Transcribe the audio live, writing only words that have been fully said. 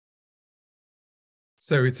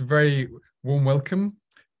So it's a very warm welcome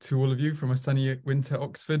to all of you from a sunny winter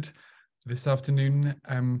Oxford this afternoon.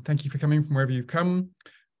 Thank you for coming from wherever you've come.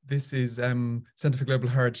 This is Centre for Global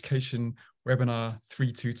Higher Education webinar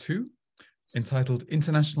 322, entitled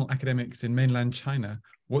International Academics in Mainland China.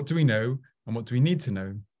 What do we know and what do we need to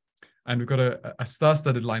know? And we've got a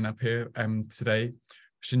star-studded lineup here today.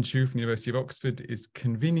 Xin Xu from the University of Oxford is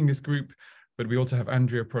convening this group, but we also have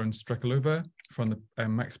Andrea from Střelcová from the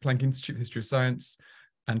Max Planck Institute of History of Science,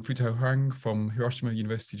 and Futao Huang from Hiroshima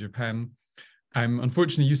University, Japan.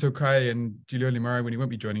 Unfortunately, Yuzhuo and Giulio Marini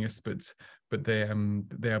won't be joining us, but they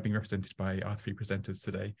are being represented by our three presenters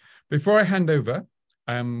today. Before I hand over,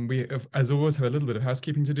 we have, as always, have a little bit of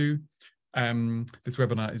housekeeping to do. This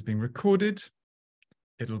webinar is being recorded.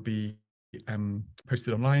 It'll be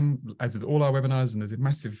posted online, as with all our webinars, and there's a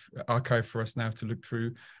massive archive for us now to look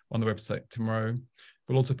through on the website tomorrow.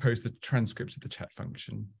 We'll also post the transcript of the chat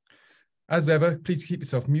function. As ever, please keep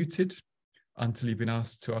yourself muted until you've been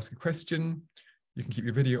asked to ask a question. You can keep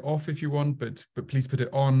your video off if you want, but please put it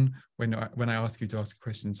on when I ask you to ask a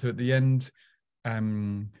question. So at the end,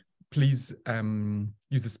 please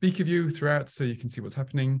use the speaker view throughout so you can see what's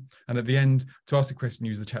happening. And at the end, to ask a question,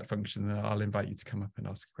 use the chat function, and I'll invite you to come up and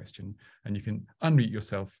ask a question. And you can unmute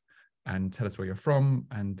yourself and tell us where you're from,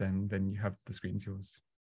 and then you have the screen's yours.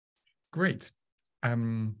 Great.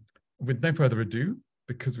 With no further ado,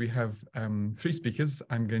 because we have three speakers,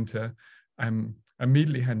 I'm going to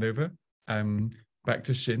immediately hand over back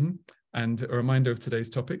to Xin. And a reminder of today's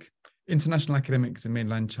topic: international academics in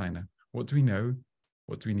mainland China. What do we know?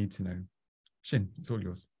 What do we need to know? Xin, it's all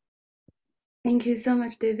yours. Thank you so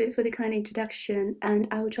much, David, for the kind introduction. And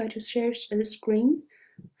I will try to share the screen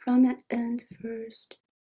from my end first.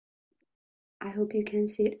 I hope you can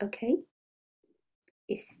see it okay.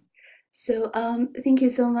 Yes. So thank you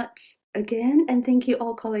so much again, and thank you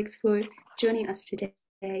all colleagues for joining us today.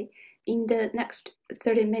 In the next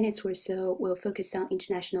 30 minutes or so, we'll focus on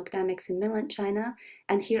international academics in mainland China,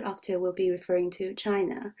 and hereafter we'll be referring to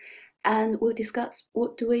China. And we'll discuss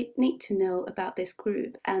what do we need to know about this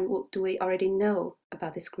group and what do we already know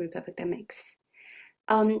about this group of academics.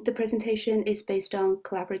 The presentation is based on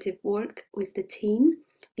collaborative work with the team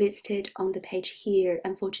listed on the page here.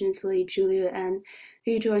 Unfortunately, Giulio and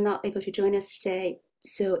Yuzhuo are not able to join us today,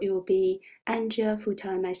 so it will be Andrea,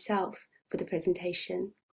 Futao, and myself for the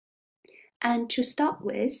presentation. And to start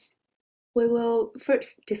with, we will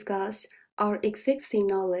first discuss our existing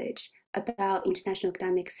knowledge about international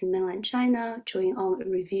academics in mainland China, drawing on a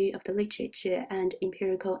review of the literature and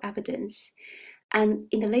empirical evidence. And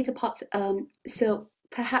in the later parts, so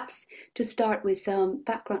perhaps to start with some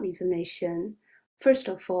background information. First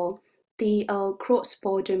of all, the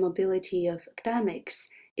cross-border mobility of academics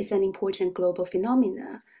is an important global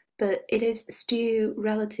phenomenon, but it is still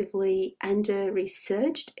relatively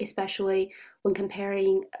under-researched, especially when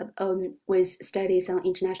comparing with studies on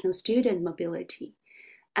international student mobility.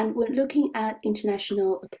 And when looking at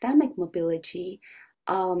international academic mobility,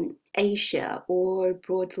 Asia, or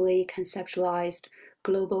broadly conceptualized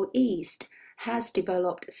Global East, has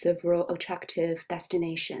developed several attractive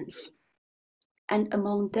destinations. And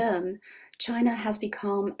among them, China has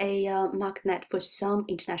become a magnet for some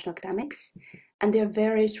international academics, and there are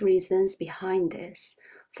various reasons behind this.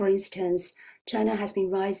 For instance, China has been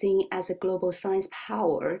rising as a global science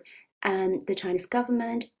power, and the Chinese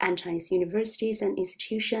government and Chinese universities and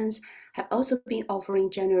institutions have also been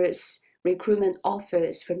offering generous recruitment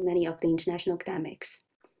offers for many of the international academics.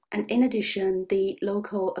 And in addition, the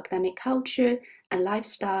local academic culture and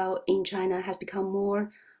lifestyle in China has become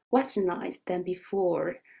more westernized than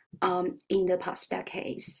before in the past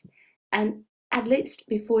decades. And at least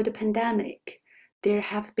before the pandemic, there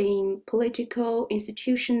have been political,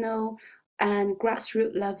 institutional, and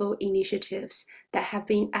grassroots level initiatives that have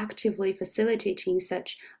been actively facilitating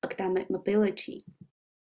such academic mobility.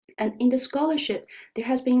 And in the scholarship, there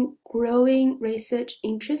has been growing research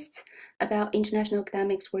interests about international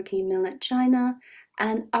academics working in mainland China,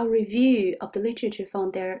 and our review of the literature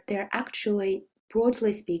found there are actually,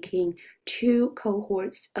 broadly speaking, two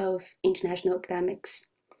cohorts of international academics.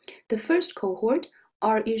 The first cohort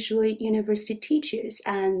are usually university teachers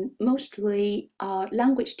and mostly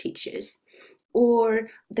language teachers, or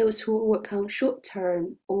those who work on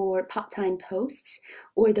short-term or part-time posts,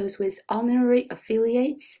 or those with honorary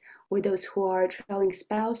affiliates, or those who are traveling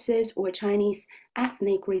spouses or Chinese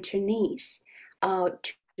ethnic returnees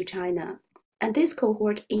to China. And this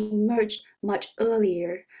cohort emerged much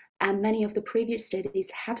earlier, and many of the previous studies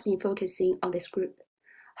have been focusing on this group.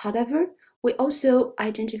 However, we also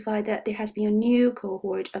identified that there has been a new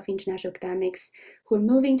cohort of international academics who are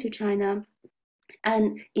moving to China,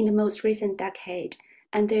 and in the most recent decade,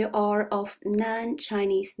 and they are of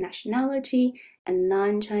non-Chinese nationality and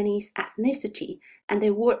non-Chinese ethnicity, and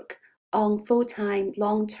they work on full-time,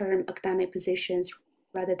 long-term academic positions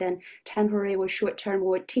rather than temporary or short-term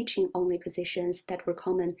or teaching-only positions that were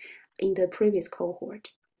common in the previous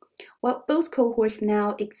cohort. While both cohorts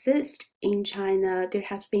now exist in China, there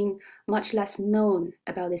has been much less known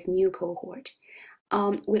about this new cohort.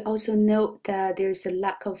 We also note that there's a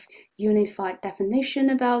lack of unified definition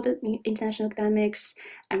about international academics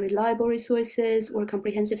and reliable resources or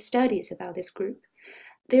comprehensive studies about this group.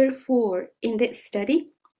 Therefore, in this study,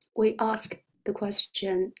 we ask the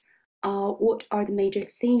question, what are the major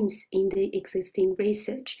themes in the existing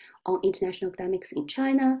research on international academics in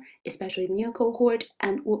China, especially the new cohort,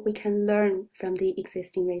 and what we can learn from the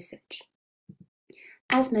existing research.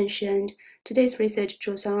 As mentioned, today's research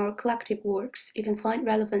draws on our collective works. You can find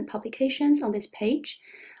relevant publications on this page.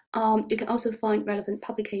 You can also find relevant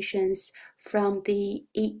publications from the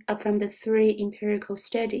 3 empirical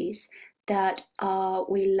studies that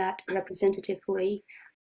we led representatively.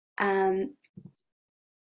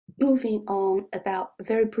 Moving on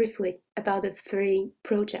very briefly about the 3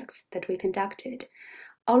 projects that we conducted.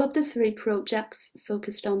 All of the 3 projects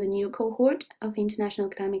focused on the new cohort of international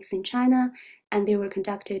academics in China, and they were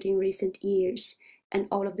conducted in recent years. And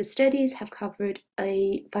all of the studies have covered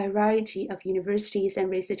a variety of universities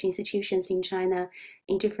and research institutions in China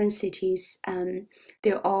in different cities.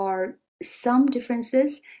 There are some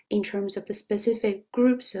differences in terms of the specific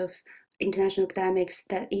groups of international academics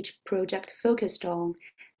that each project focused on,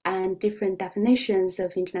 and different definitions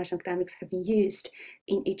of international academics have been used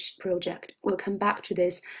in each project. We'll come back to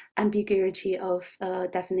this ambiguity of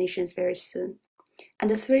definitions very soon. And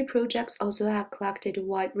the 3 projects also have collected a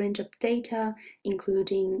wide range of data,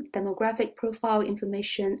 including demographic profile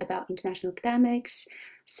information about international academics,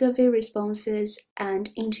 survey responses, and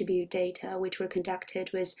interview data, which were conducted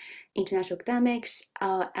with international academics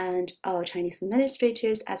and Chinese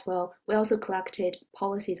administrators as well. We also collected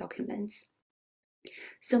policy documents.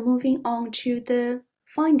 So moving on to the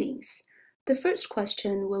findings. The first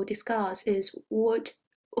question we'll discuss is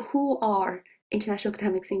who are international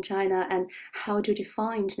academics in China and how to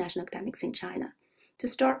define international academics in China. To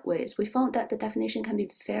start with, we found that the definition can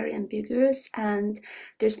be very ambiguous and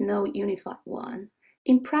there's no unified one.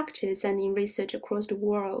 In practice and in research across the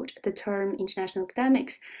world, the term international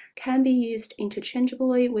academics can be used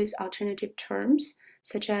interchangeably with alternative terms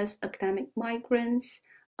such as academic migrants,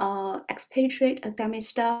 expatriate academic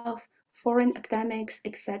staff, foreign academics,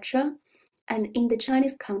 etc. And in the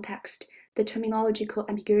Chinese context, the terminological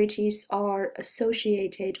ambiguities are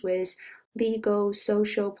associated with legal,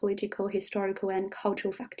 social, political, historical, and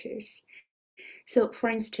cultural factors. So, for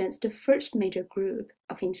instance, the first major group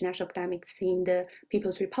of international academics in the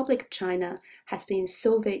People's Republic of China has been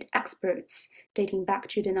Soviet experts dating back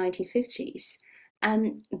to the 1950s.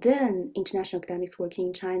 And then international academics working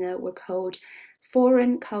in China were called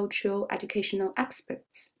foreign cultural educational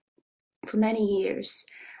experts for many years.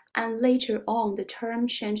 And later on, the term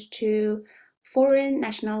changed to foreign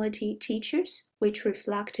nationality teachers, which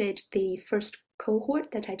reflected the first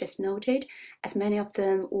cohort that I just noted, as many of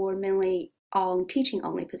them were mainly on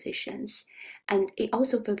teaching-only positions. And it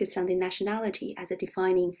also focused on the nationality as a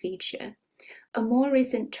defining feature. A more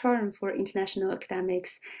recent term for international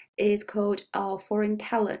academics is called foreign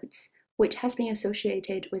talents, which has been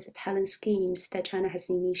associated with the talent schemes that China has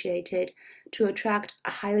initiated to attract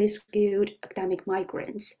highly skilled academic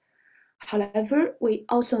migrants. However, we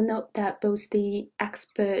also note that both the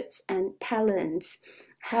experts and talents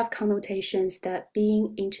have connotations that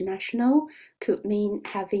being international could mean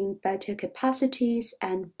having better capacities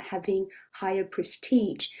and having higher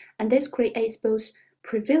prestige, and this creates both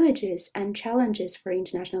privileges and challenges for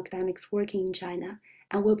international academics working in China,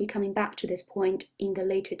 and we'll be coming back to this point in the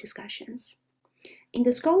later discussions. In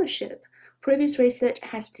the scholarship, previous research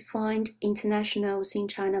has defined internationals in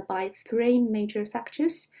China by 3 major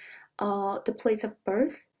factors: the place of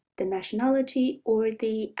birth, the nationality, or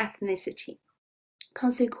the ethnicity.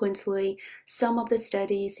 Consequently, some of the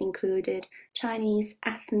studies included Chinese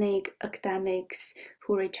ethnic academics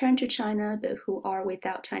who returned to China but who are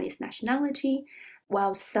without Chinese nationality,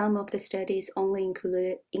 while some of the studies only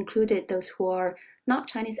included those who are not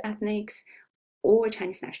Chinese ethnics or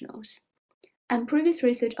Chinese nationals. And previous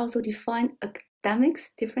research also defined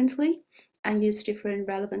academics differently and used different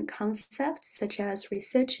relevant concepts such as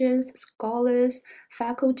researchers, scholars,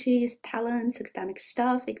 faculties, talents, academic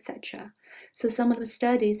staff, etc. So some of the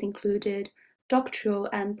studies included doctoral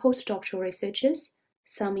and postdoctoral researchers,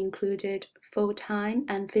 some included full-time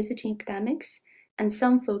and visiting academics, and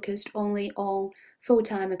some focused only on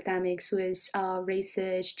full-time academics with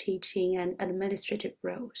research, teaching, and administrative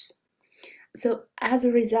roles. So as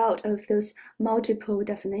a result of those multiple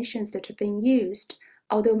definitions that have been used,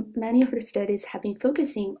 although many of the studies have been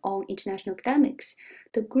focusing on international academics,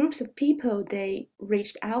 the groups of people they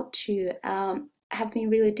reached out to have been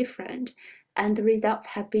really different, and the results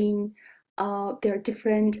have been, there are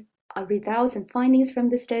different results and findings from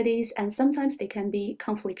the studies, and sometimes they can be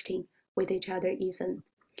conflicting with each other even.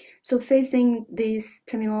 So facing this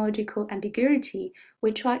terminological ambiguity,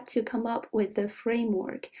 we tried to come up with a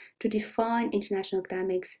framework to define international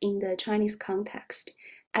academics in the Chinese context.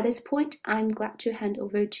 At this point, I'm glad to hand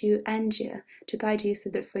over to Andrea to guide you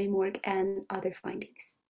through the framework and other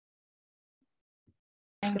findings.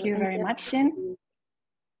 Thank you very much, Xin.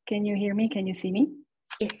 Can you hear me? Can you see me?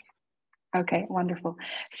 Yes. Okay, wonderful.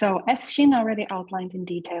 So as Xin already outlined in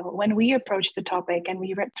detail, when we approached the topic and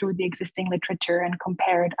we read through the existing literature and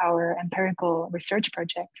compared our empirical research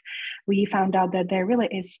projects, we found out that there really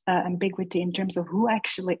is ambiguity in terms of who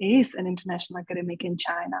actually is an international academic in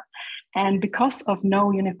China. And because of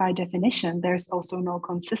no unified definition, there's also no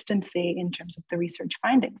consistency in terms of the research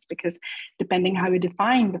findings, because depending how you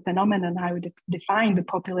define the phenomenon, how you define the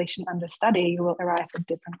population under study, you will arrive at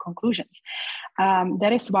different conclusions.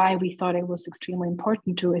 That is why we thought it was extremely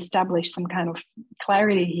important to establish some kind of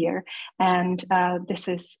clarity here. And this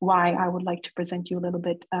is why I would like to present you a little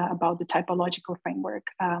bit about the typological framework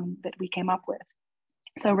that we came up with.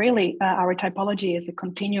 So really, our typology is a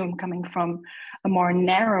continuum coming from a more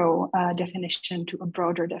narrow definition to a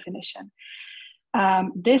broader definition.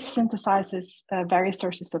 This synthesizes various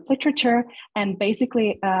sources of literature and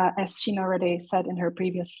basically, as Xin already said in her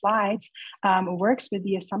previous slides, works with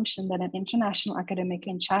the assumption that an international academic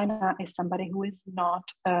in China is somebody who is not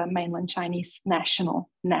mainland Chinese national,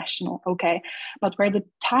 okay? But where the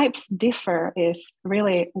types differ is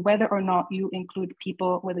really whether or not you include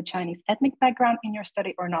people with a Chinese ethnic background in your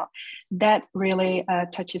study or not. That really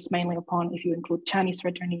touches mainly upon if you include Chinese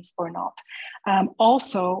returnees or not.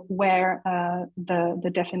 Also, where the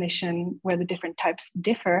definition, where the different types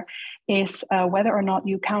differ, is whether or not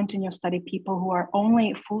you count in your study people who are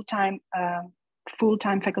only full-time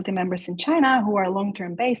faculty members in China, who are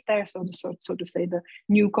long-term based there, so to say the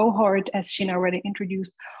new cohort, as Xin already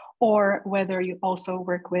introduced, or whether you also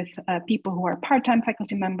work with people who are part-time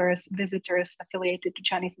faculty members, visitors affiliated to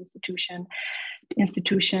Chinese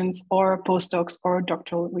institutions, or postdocs or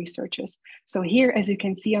doctoral researchers. So here, as you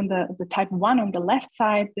can see on the type 1 on the left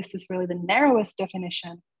side, this is really the narrowest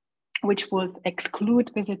definition, which would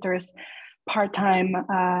exclude visitors, part-time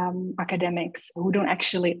academics who don't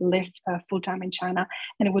actually live full-time in China,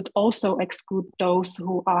 and it would also exclude those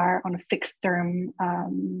who are on a fixed-term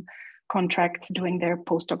contracts doing their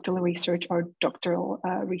postdoctoral research or doctoral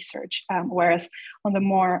research. Whereas on the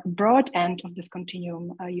more broad end of this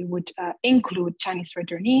continuum, you would include Chinese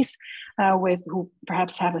returnees who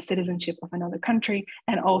perhaps have a citizenship of another country,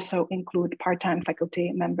 and also include part-time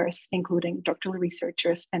faculty members, including doctoral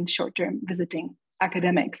researchers and short-term visiting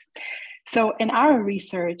academics. So in our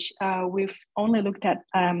research, we've only looked at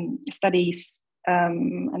studies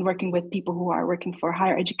and working with people who are working for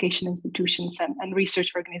higher education institutions and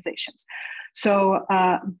research organizations. So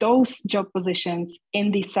those job positions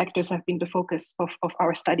in these sectors have been the focus of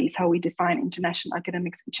our studies, how we define international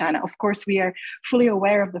academics in China. Of course, we are fully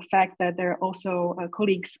aware of the fact that there are also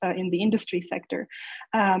colleagues in the industry sector,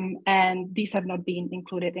 and these have not been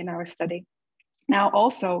included in our study. Now,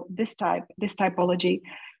 also this typology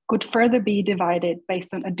could further be divided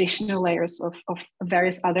based on additional layers of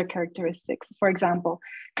various other characteristics. For example,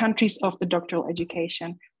 countries of the doctoral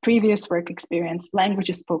education, previous work experience,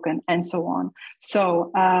 languages spoken, and so on.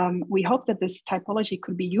 So we hope that this typology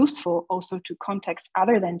could be useful also to contexts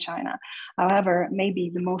other than China. However,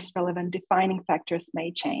 maybe the most relevant defining factors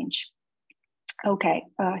may change. Okay,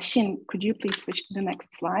 Xin, could you please switch to the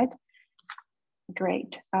next slide?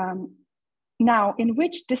 Great. Now, in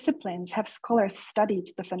which disciplines have scholars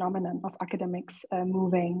studied the phenomenon of academics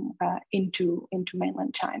moving into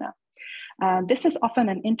mainland China? This is often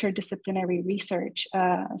an interdisciplinary research,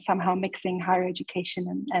 somehow mixing higher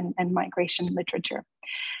education and migration literature.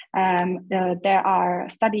 There are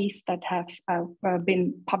studies that have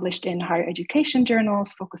been published in higher education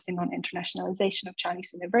journals focusing on internationalization of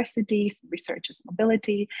Chinese universities, researchers'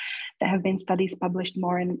 mobility. There have been studies published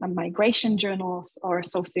more in migration journals or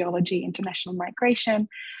sociology, international migration,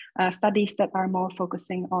 studies that are more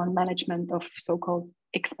focusing on management of so-called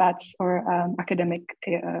expats or academic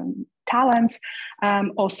talents,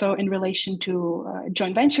 also in relation to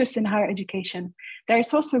joint ventures in higher education. There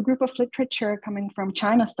is also a group of literature coming from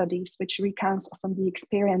China studies, which recounts often the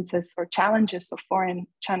experiences or challenges of foreign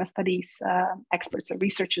China studies experts or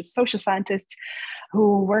researchers, social scientists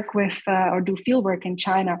who work with or do fieldwork in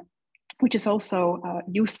China, which is also a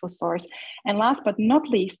useful source. And last but not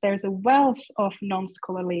least, there's a wealth of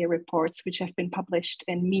non-scholarly reports which have been published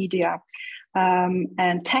in media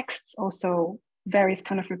and texts, also various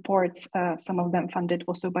kind of reports, some of them funded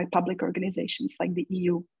also by public organizations like the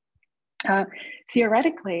EU.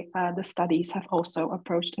 Theoretically, the studies have also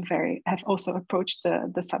approached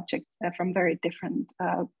the subject from very different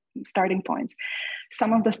starting points.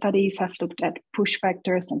 Some of the studies have looked at push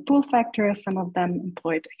factors and pull factors. Some of them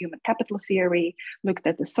employed human capital theory, looked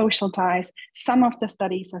at the social ties. Some of the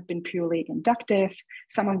studies have been purely inductive,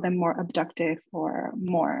 some of them more abductive or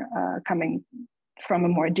more coming from a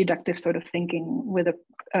more deductive sort of thinking with a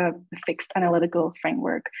fixed analytical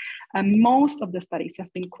framework. Most of the studies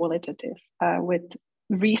have been qualitative, with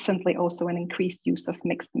recently also an increased use of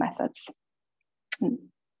mixed methods.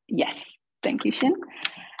 Yes, thank you, Xin.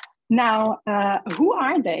 Now, who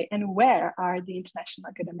are they and where are the international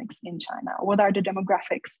academics in China? What are the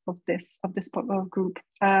demographics of this group?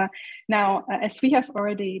 Now, as we have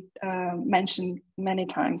already mentioned many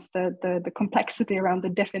times, the complexity around the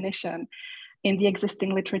definition in the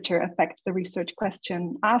existing literature affects the research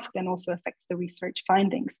question asked and also affects the research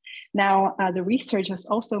findings. Now, the research has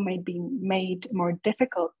also been made more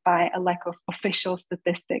difficult by a lack of official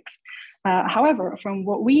statistics. However, from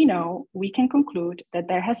what we know, we can conclude that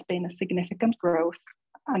there has been a significant growth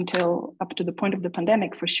until up to the point of the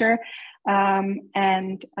pandemic for sure. What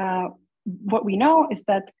we know is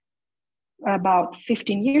that about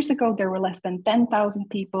 15 years ago, there were less than 10,000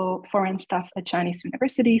 people, foreign staff at Chinese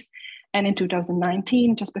universities. And in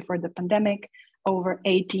 2019, just before the pandemic, over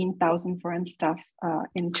 18,000 foreign staff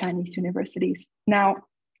in Chinese universities. Now,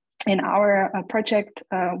 in our project,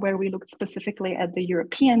 where we looked specifically at the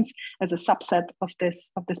Europeans as a subset of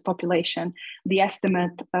this population, the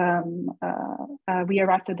estimate, we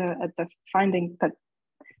arrived at the finding that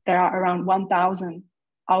there are around 1,000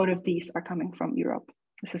 out of these are coming from Europe.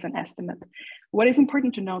 This is an estimate. What is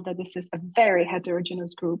important to note that this is a very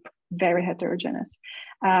heterogeneous group, very heterogeneous.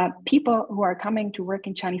 People who are coming to work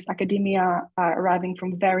in Chinese academia are arriving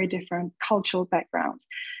from very different cultural backgrounds.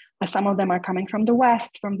 Some of them are coming from the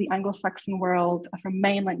West, from the Anglo-Saxon world, from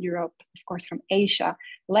mainland Europe, of course, from Asia,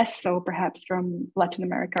 less so perhaps from Latin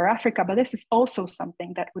America or Africa, but this is also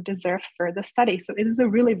something that would deserve further study. So it is a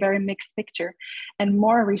really very mixed picture, and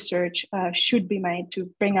more research should be made to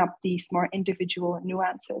bring up these more individual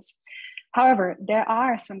nuances. However, there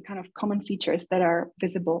are some kind of common features that are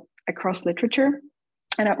visible across literature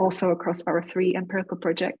and also across our 3 empirical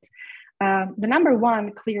projects. The number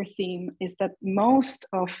one clear theme is that most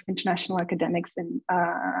of international academics in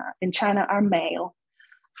China are male.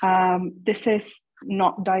 This is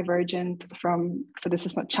not divergent from, so this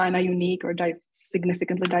is not China unique or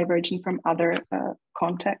significantly divergent from other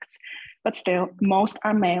contexts, but still most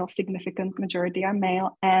are male, significant majority are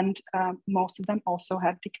male, and most of them also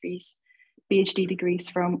have degrees, PhD degrees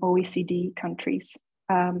from OECD countries.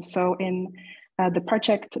 So in the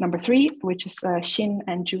project number 3, which is Xin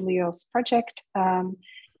and Giulio's project,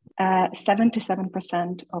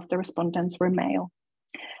 77% of the respondents were male.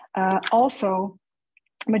 Also,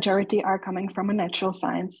 majority are coming from a natural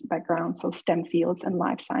science background, so STEM fields and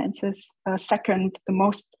life sciences. Second,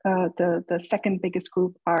 the second biggest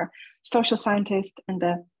group are social scientists, and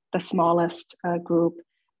the smallest group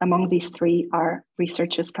among these 3 are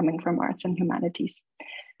researchers coming from arts and humanities.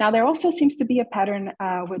 Now, there also seems to be a pattern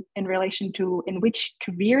in relation to in which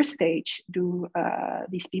career stage do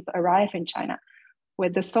these people arrive in China,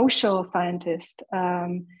 with the social scientist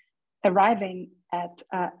arriving at,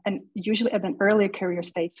 and usually at an earlier career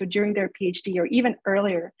stage. So during their PhD or even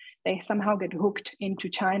earlier, they somehow get hooked into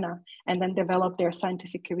China and then develop their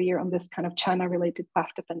scientific career on this kind of China-related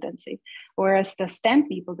path dependency. Whereas the STEM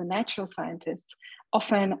people, the natural scientists,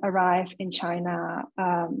 often arrive in China,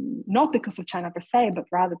 not because of China per se, but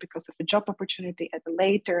rather because of a job opportunity at a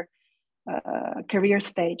later career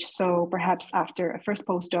stage. So perhaps after a first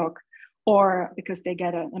postdoc, or because they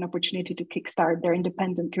get an opportunity to kickstart their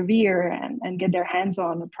independent career and get their hands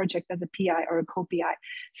on a project as a PI or a co-PI.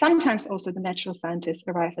 Sometimes also the natural scientists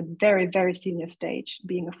arrive at very, very senior stage,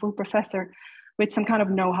 being a full professor with some kind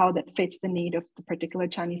of know-how that fits the need of the particular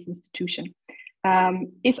Chinese institution.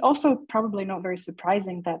 It's also probably not very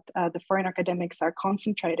surprising that the foreign academics are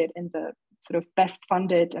concentrated in the sort of best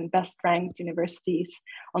funded and best ranked universities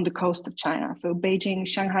on the coast of China. So Beijing,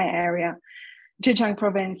 Shanghai area, Zhejiang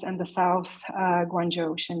province and the south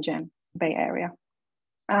Guangzhou, Shenzhen Bay Area.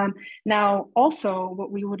 Now, also,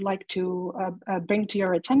 what we would like to bring to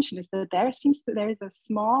your attention is that there is a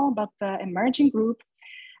small but emerging group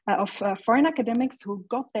of foreign academics who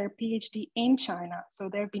got their PhD in China. So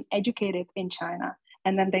they've been educated in China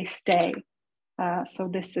and then they stay. So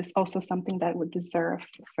this is also something that would deserve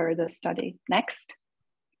further study. Next.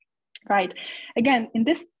 Right. Again, in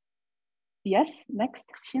this, yes, next,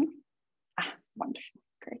 Xin. Wonderful.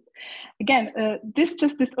 Great. Again, this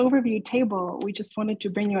overview table, we just wanted to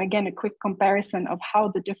bring you again a quick comparison of how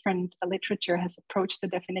the different literature has approached the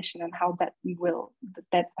definition and how that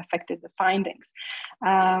affected the findings.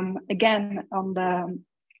 Again,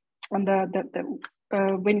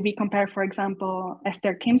 when we compare, for example,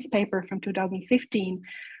 Esther Kim's paper from 2015,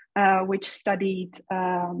 which studied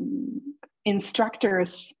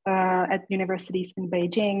instructors at universities in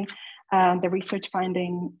Beijing. The research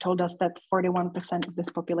finding told us that 41% of this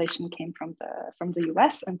population came from the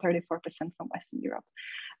US and 34% from Western Europe.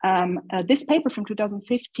 This paper from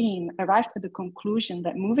 2015 arrived at the conclusion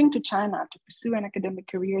that moving to China to pursue an academic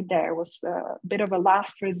career there was a bit of a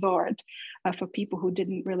last resort for people who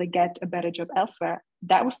didn't really get a better job elsewhere.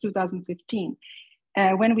 That was 2015.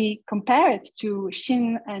 When we compare it to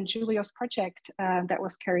Xin and Giulio's project that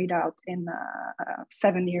was carried out in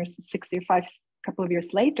 7 years, 65 couple of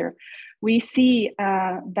years later, we see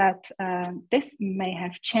that this may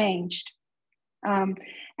have changed. And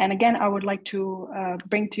again, I would like to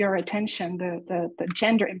bring to your attention the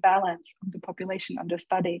gender imbalance of the population under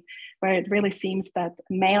study, where it really seems that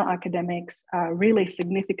male academics really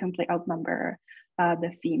significantly outnumber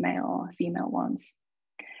the female ones.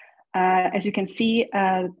 As you can see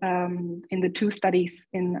in the two studies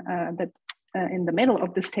in the middle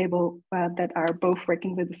of this table that are both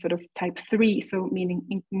working with the sort of type 3, so meaning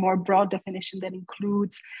in more broad definition that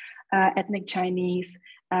includes ethnic Chinese.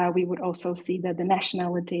 We would also see that the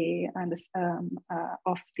nationality and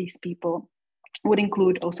of these people would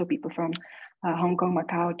include also people from Hong Kong,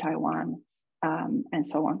 Macau, Taiwan, and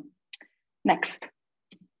so on. Next.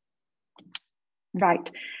 Right.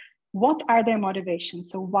 What are their motivations?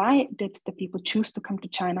 So why did the people choose to come to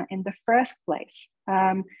China in the first place?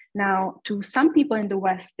 Now, to some people in the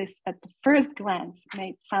West, this at the first glance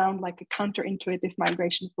may sound like a counterintuitive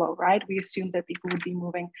migration flow, right? We assume that people would be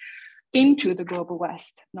moving into the global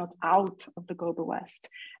West, not out of the global West.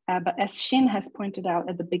 But as Xin has pointed out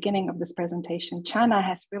at the beginning of this presentation, China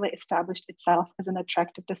has really established itself as an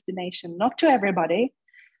attractive destination, not to everybody,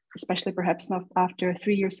 especially perhaps not after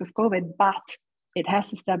 3 years of COVID, but it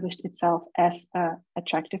has established itself as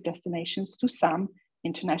attractive destinations to some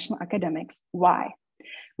international academics. Why?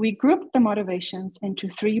 We grouped the motivations into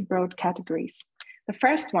 3 broad categories. The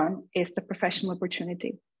first one is the professional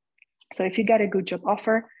opportunity. So if you get a good job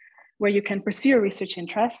offer where you can pursue your research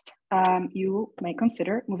interest, you may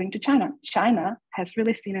consider moving to China. China has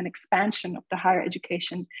really seen an expansion of the higher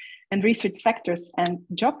education and research sectors and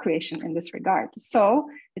job creation in this regard. So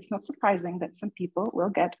it's not surprising that some people will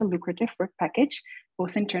get a lucrative work package,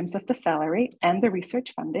 both in terms of the salary and the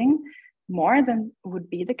research funding, more than would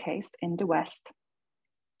be the case in the West.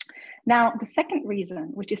 Now, the second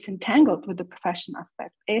reason, which is entangled with the profession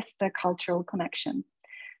aspect, is the cultural connection.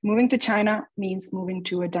 Moving to China means moving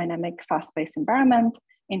to a dynamic, fast-paced environment,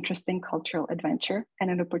 interesting cultural adventure, and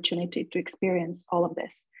an opportunity to experience all of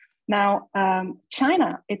this. Now,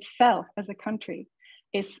 China itself as a country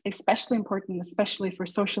is especially important, especially for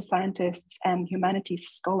social scientists and humanities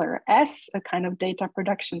scholars, as a kind of data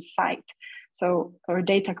production site, so or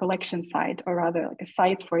data collection site, or rather like a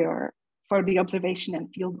site for the observation and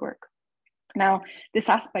fieldwork. Now, this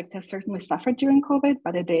aspect has certainly suffered during COVID,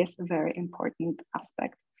 but it is a very important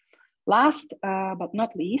aspect. Last but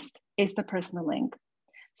not least is the personal link.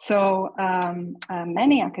 So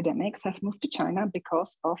many academics have moved to China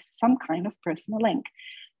because of some kind of personal link.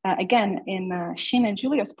 Again, in Xin and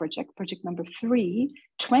Giulio's project number 3,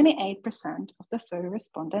 28% of the survey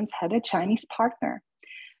respondents had a Chinese partner.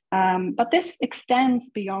 But this extends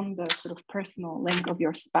beyond the sort of personal link of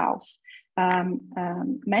your spouse.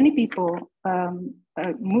 Many people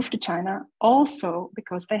moved to China also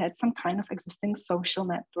because they had some kind of existing social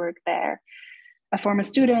network there. A former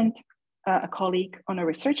student, a colleague on a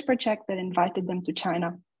research project that invited them to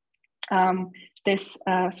China. This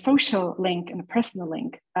social link and a personal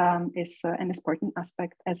link is an important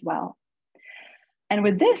aspect as well. And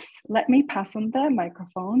with this, let me pass on the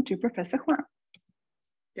microphone to Professor Huang.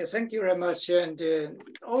 Yes, thank you very much. And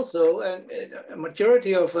also, a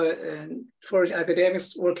majority of foreign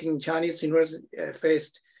academics working in Chinese university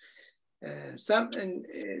faced some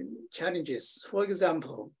challenges. For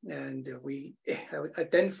example, and we have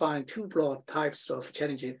identified two broad types of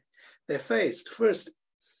challenges they faced. First,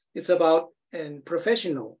 it's about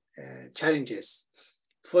professional challenges.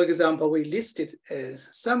 For example, we listed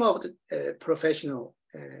some of the professional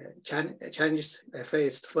challenges they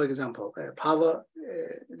faced. For example, power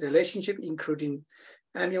relationship, including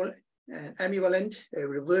ambivalent,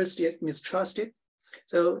 reversed, mistrusted.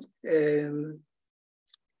 So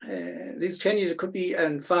these changes could be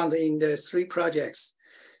found in the three projects.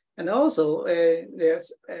 And also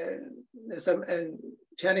there's some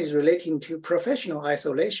challenges relating to professional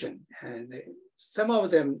isolation. And some of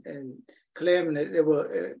them claim that they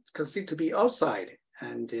were considered to be outside.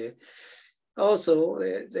 And also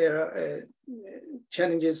there are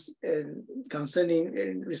challenges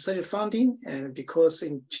concerning research funding, because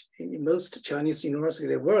in most Chinese universities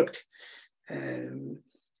they worked,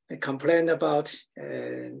 they complained about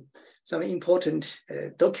some important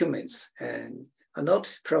documents and are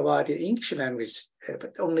not provided in English language,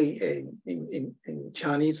 but only in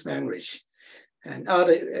Chinese language. And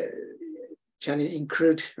other challenges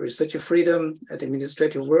include research freedom,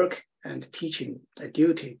 administrative work, and teaching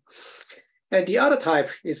duty. And the other type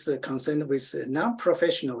is concerned with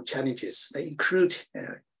non-professional challenges. They include,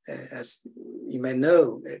 as you may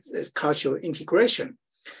know, cultural integration.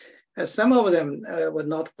 Some of them were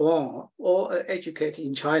not born or educated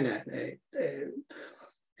in China.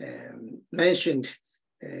 Mentioned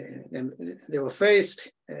they were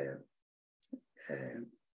faced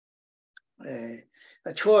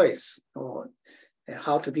a choice or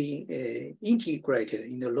how to be integrated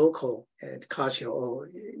in the local culture or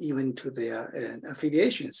even to their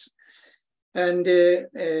affiliations. And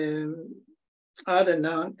other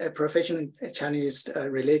non-professional challenges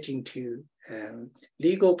relating to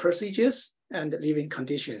legal procedures and living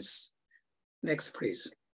conditions. Next,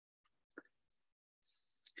 please.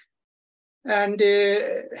 And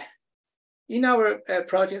in our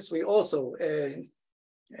projects, we also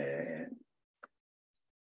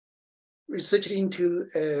researched into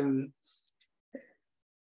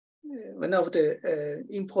one of the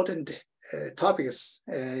important topics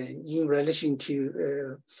in relation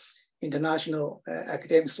to international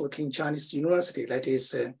academics working in Chinese university. That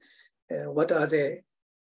is, what are they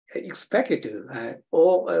expected to,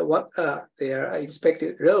 or what are their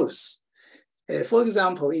expected roles? For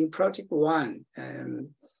example, in Project 1,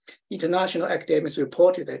 international academics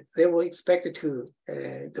reported that they were expected to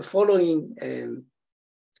the following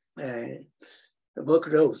work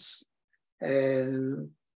roles.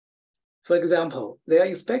 For example, they are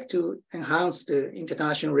expected to enhance the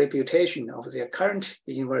international reputation of their current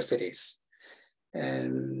universities.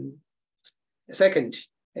 Second,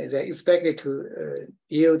 they're expected to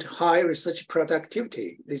yield high research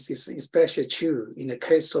productivity. This is especially true in the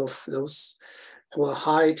case of those who are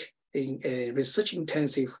hired in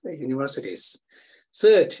research-intensive universities.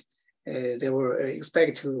 Third, they were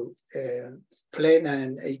expected to play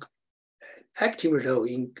an active role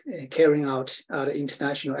in carrying out other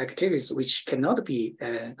international activities which cannot be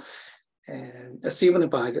assumed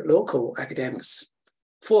by the local academics.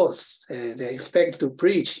 Fourth, they're expected to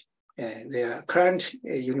bridge their current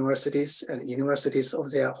universities and universities of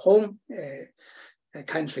their home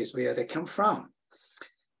countries where they come from.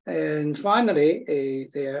 And finally,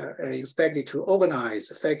 they are expected to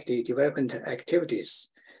organize faculty development activities,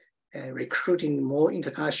 recruiting more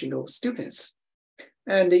international students.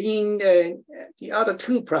 And in the other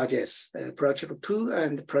two projects, Project 2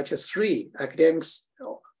 and Project 3, academics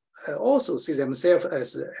also see themselves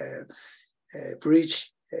as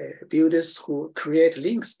bridge builders who create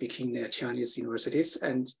links between their Chinese universities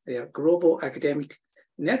and their global academic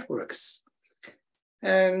networks.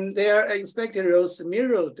 And their expected roles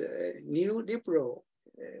mirrored new liberal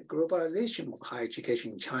globalization of higher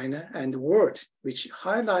education in China and the world, which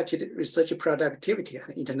highlighted research productivity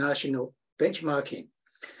and international benchmarking.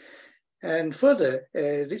 And further,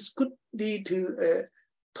 this could lead to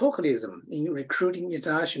tokenism in recruiting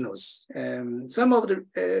internationals. Some of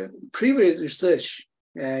the previous research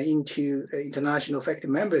into international faculty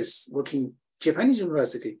members working in Japanese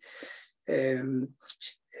university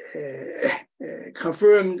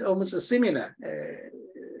confirmed almost similar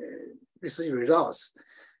research results.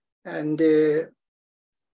 And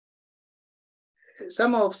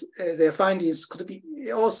some of their findings could be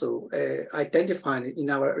also identified in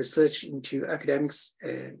our research into academics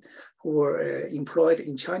who were employed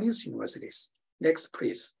in Chinese universities. Next,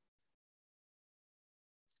 please.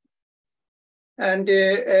 And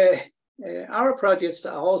our projects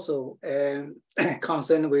are also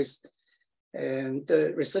concerned with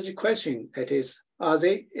the research question, that is, are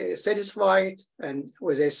they satisfied and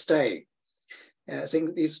will they stay I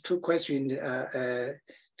think these two questions,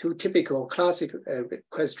 two typical classic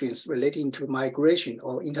questions relating to migration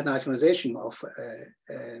or internationalization of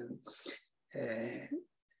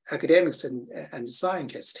academics and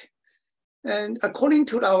scientists. And according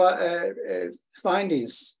to our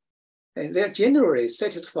findings, they are generally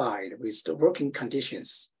satisfied with the working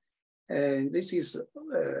conditions. And this is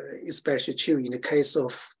especially true in the case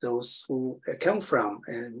of those who come from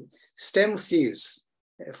STEM fields.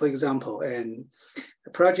 For example, and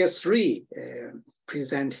Project 3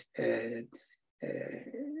 present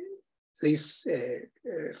this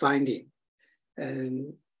finding.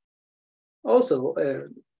 And also,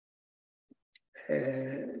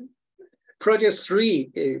 Project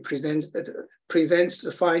 3 presents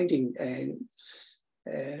the finding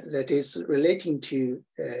that is relating to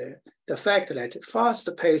the fact that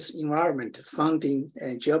fast-paced environment funding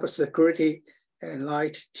job security and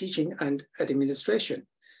light teaching and administration.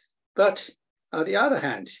 But on the other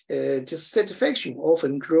hand, dissatisfaction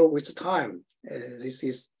often grows with time. This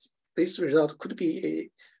result could be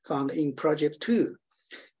found in Project 2.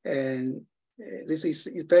 And this is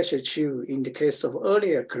especially true in the case of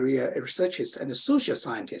earlier career researchers and social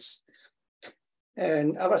scientists.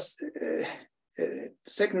 And our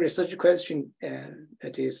second research question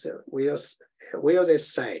that is, will they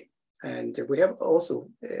stay? And we have also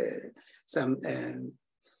some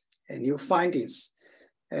new findings.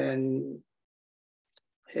 And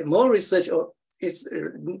more research is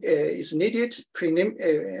needed.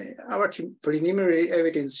 Our preliminary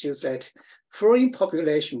evidence shows that foreign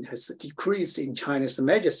population has decreased in China's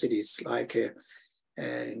major cities like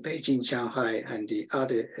Beijing, Shanghai, and the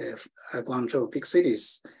other Guangzhou big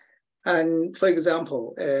cities. And for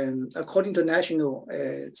example, according to national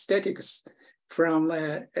statistics, from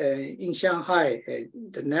in Shanghai,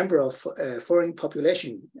 the number of foreign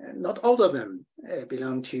population, not all of them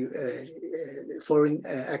belong to foreign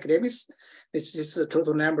academics. This is the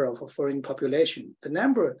total number of foreign population. The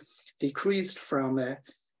number decreased from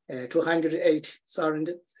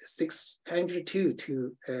 208,602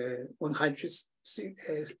 to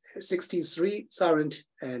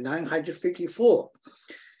 163,954.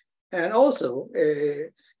 And also,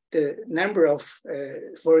 the number of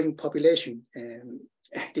foreign population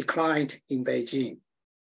declined in Beijing.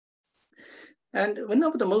 And one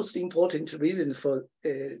of the most important reasons for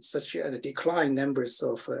such a decline numbers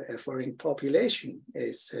of foreign population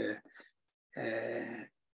is the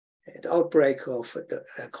outbreak of the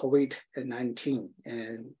COVID-19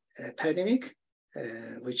 pandemic,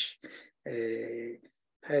 which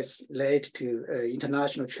has led to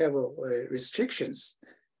international travel restrictions.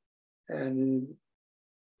 And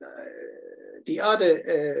the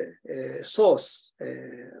other source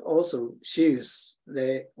also shows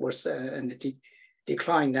there was a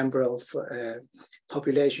decline number of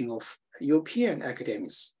population of European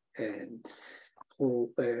academics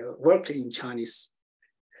who worked in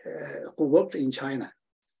China.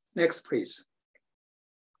 Next, please.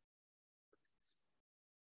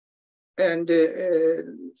 And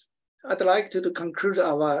I'd like to conclude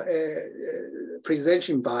our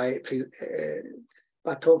presentation by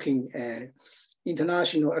talking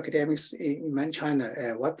international academics in mainland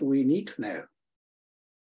China. What do we need to know?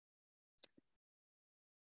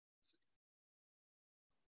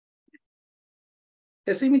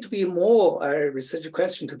 There seems to be more research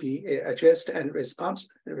questions to be addressed and responded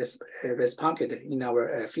in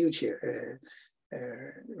our future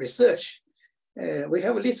research. We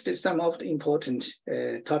have listed some of the important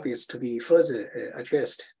topics to be further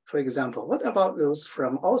addressed. For example, what about those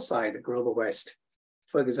from outside the global West?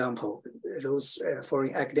 For example, those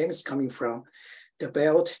foreign academics coming from the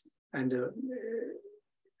Belt and the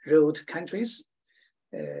Road countries.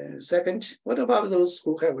 Second, what about those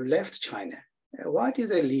who have left China? Why did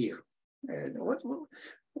they leave?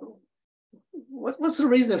 What's the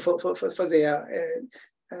reason for their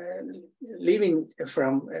leaving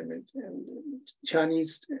from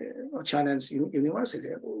Chinese or China's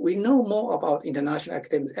university? We know more about international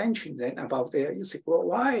academic entry than about their exit. Well,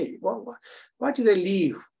 why did they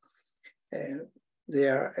leave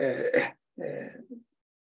their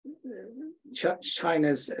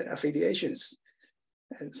China's affiliations?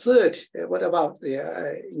 And third, what about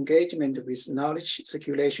their engagement with knowledge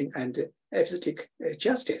circulation and epistemic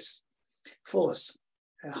justice? Fourth,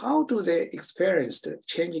 how do they experience the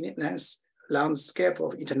changing landscape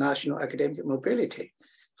of international academic mobility,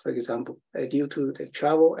 for example, due to the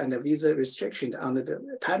travel and the visa restrictions under the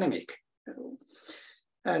pandemic?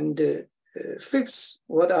 And fifth,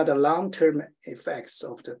 what are the long-term effects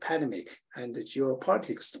of the pandemic and the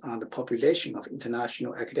geopolitics on the population of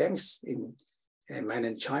international academics in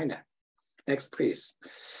mainland China? Next, please.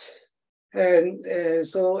 And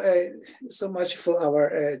so much for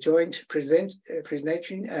our joint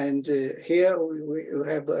presentation. And here we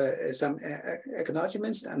have some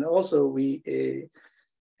acknowledgements, and also we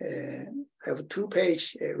have a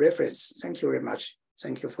 2-page reference. Thank you very much.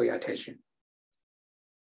 Thank you for your attention.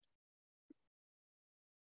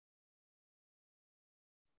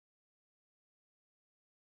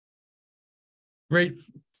 Great.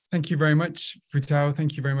 Thank you very much, Futao.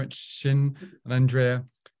 Thank you very much, Xin and Andrea.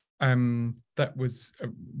 That was a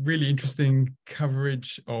really interesting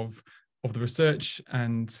coverage of the research,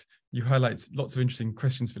 and you highlight lots of interesting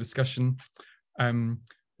questions for discussion.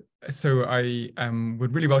 So I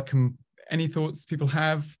would really welcome any thoughts people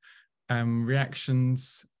have,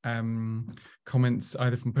 reactions, comments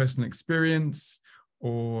either from personal experience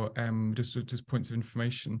or just points of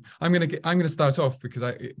information. I'm gonna start off because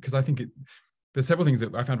I think there's several things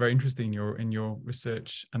that I found very interesting in your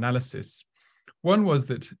research analysis. One was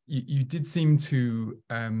that you did seem to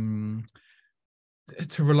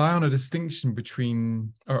rely on a distinction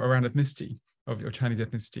between around ethnicity of your Chinese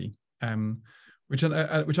ethnicity,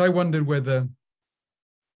 which I wondered whether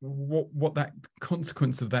what that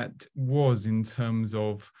consequence of that was in terms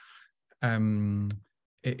of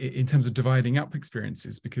dividing up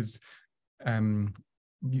experiences, because none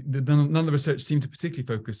of the research seemed to particularly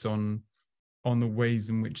focus on the ways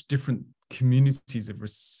in which different communities of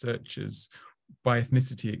researchers by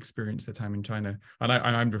ethnicity experience their time in China. And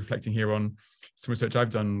I'm reflecting here on some research I've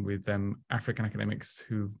done with African academics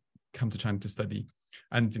who've come to China to study,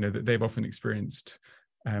 and that they've often experienced,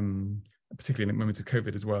 particularly in the moments of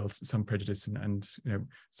COVID as well, some prejudice and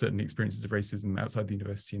certain experiences of racism outside the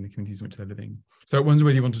university and the communities in which they're living. So I wonder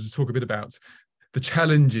whether you wanted to talk a bit about the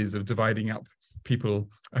challenges of dividing up people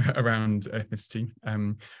around ethnicity.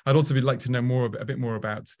 I'd also like to know a bit more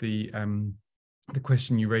about the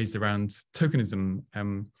question you raised around tokenism,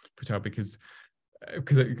 Futao, because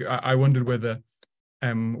I wondered whether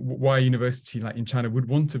why a university like in China would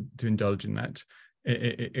want to indulge in that.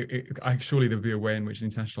 Surely there would be a way in which an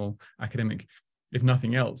international academic, if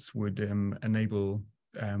nothing else, would enable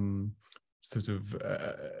sort of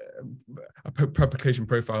a publication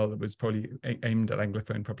profile that was probably aimed at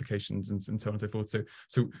Anglophone publications and so on and so forth.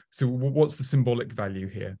 So what's the symbolic value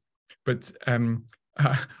here? But well,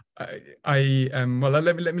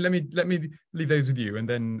 let me leave those with you, and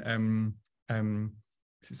then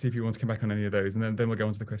see if you want to come back on any of those, and then we'll go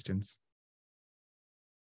on to the questions.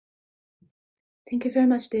 Thank you very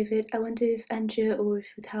much, David. I wonder if Andrea or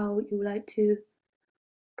Futao, you would like to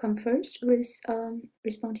come first with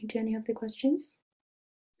responding to any of the questions.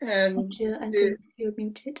 And Andrea, you're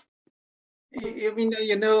muted. I mean,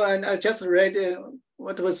 and I just read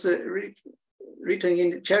what was written in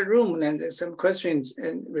the chat room, and some questions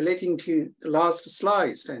relating to the last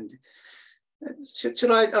slides. And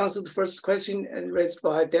should I answer the first question raised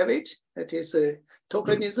by David? That is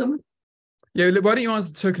tokenism. Yeah, why don't you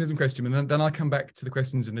answer the tokenism question, and then I'll come back to the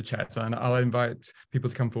questions in the chat, and I'll invite people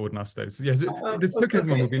to come forward and ask those. So yeah, the tokenism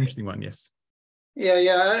one will be an interesting one. Yes.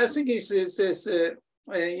 Yeah. I think it's and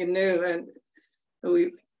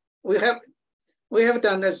we have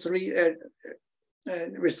done that 3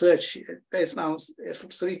 research based on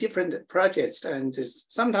 3 different projects, and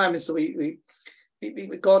sometimes we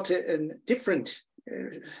got different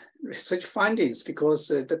research findings because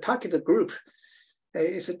the target group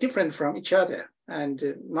is different from each other. And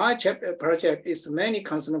my project is mainly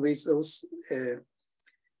concerned with those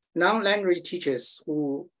non-language teachers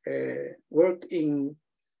who work in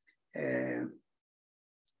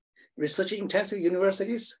research-intensive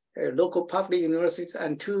universities, local public universities,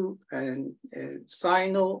 and 2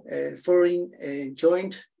 Sino-foreign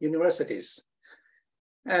joint universities.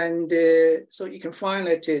 And so you can find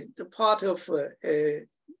that the part of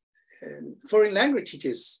foreign language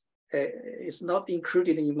teachers is not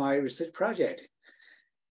included in my research project.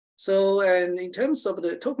 So, and in terms of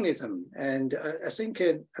the tokenism, and I think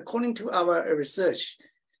according to our research,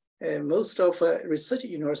 most of research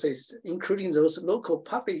universities, including those local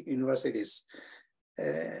public universities,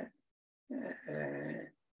 have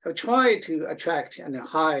tried to attract and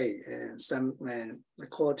hire some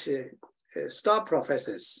called star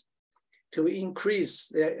professors to increase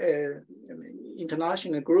their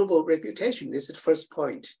international global reputation. This is the first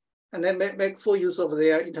point. And then make full use of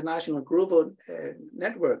their international global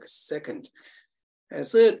networks, second.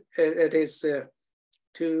 Third, it is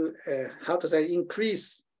to how to say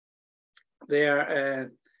increase their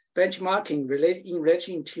benchmarking in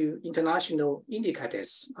relation to international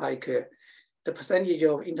indicators, like the percentage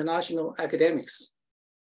of international academics.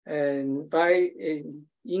 And by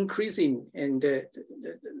increasing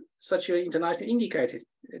such an international indicator,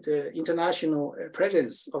 the international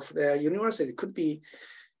presence of their university could be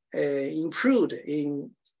improved in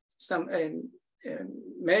some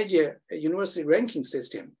major university ranking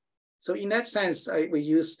system. So in that sense, we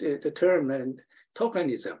used the term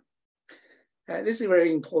tokenism. This is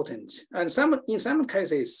very important. And in some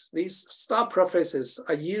cases, these star professors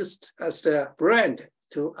are used as the brand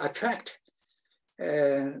to attract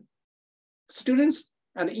students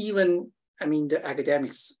and even, the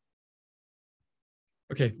academics.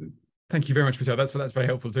 Okay, thank you very much, Futao. That's very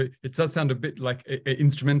helpful. So it does sound a bit like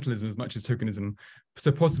instrumentalism as much as tokenism,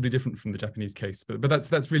 so possibly different from the Japanese case. But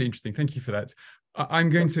that's really interesting. Thank you for that. I'm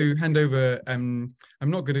going to hand over. I'm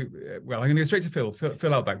going to go straight to Phil.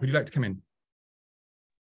 Phil Outback, would you like to come in?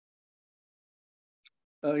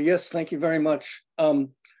 Yes, thank you very much.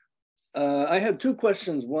 I had two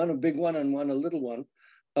questions, one a big one and one a little one,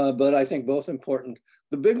 but I think both important.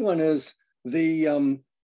 The big one is the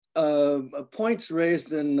points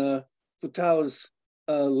raised in Futao's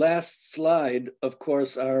last slide, of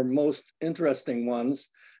course, are most interesting ones.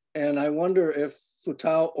 And I wonder if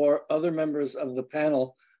Futao or other members of the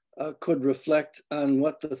panel could reflect on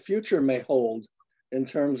what the future may hold in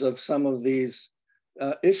terms of some of these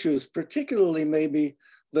issues, particularly maybe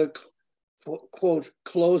the quote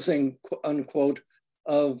closing unquote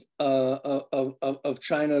of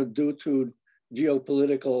China due to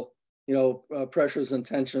geopolitical pressures and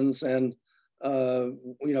tensions, and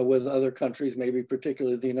with other countries, maybe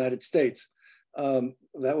particularly the United States.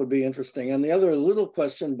 That would be interesting. And the other little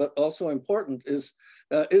question, but also important, is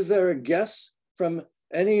there a guess from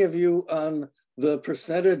any of you on the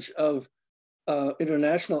percentage of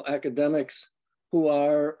international academics who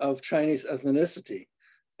are of Chinese ethnicity?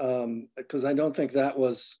 Because I don't think that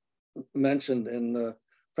was mentioned in the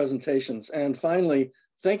presentations. And finally,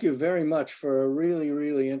 thank you very much for a really,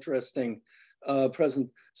 really interesting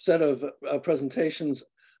set of presentations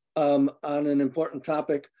on an important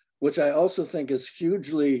topic, which I also think is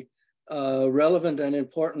hugely relevant and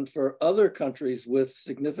important for other countries with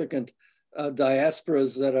significant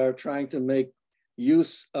diasporas that are trying to make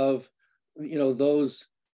use of those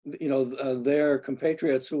their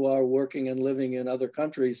compatriots who are working and living in other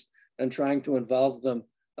countries and trying to involve them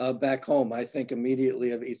back home. I think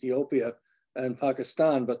immediately of Ethiopia and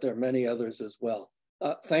Pakistan, but there are many others as well.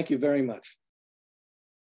 Thank you very much.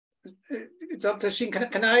 Dr. Xin,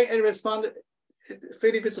 can I respond,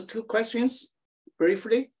 Philip, with two questions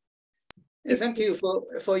briefly? Thank you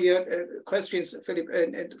for your questions, Philip.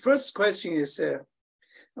 And the first question is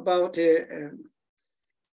about the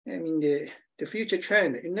future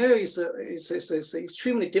trend. It's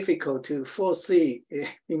extremely difficult to foresee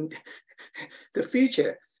in the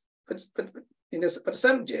future, but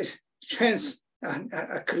some trends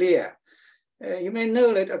are clear. You may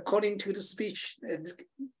know that according to the speech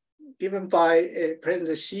given by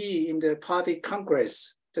President Xi in the Party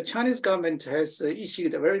Congress, the Chinese government has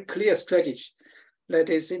issued a very clear strategy. That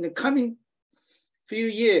is, in the coming few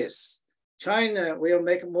years, China will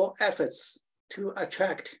make more efforts to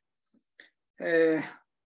attract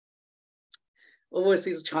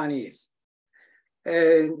overseas Chinese,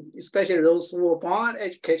 especially those who were born and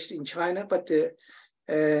educated in China, but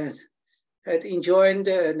had enjoyed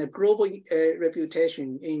a global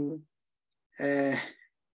reputation in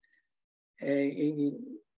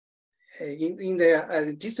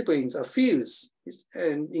their disciplines or fields,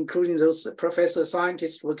 including those professor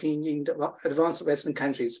scientists working in the advanced Western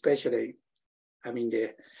countries, especially,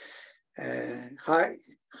 the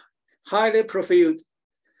highly profiled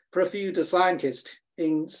scientists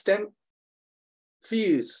in STEM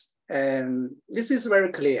fields. And this is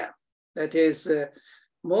very clear. That is,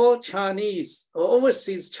 more Chinese or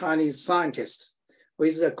overseas Chinese scientists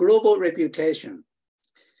with a global reputation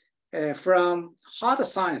from hard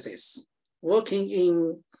sciences, working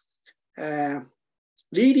in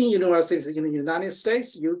leading universities in the United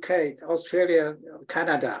States, UK, Australia,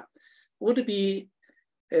 Canada, would be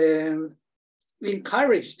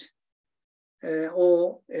encouraged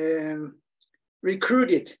or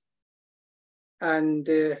recruited and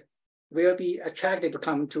will be attracted to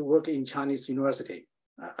come to work in Chinese university.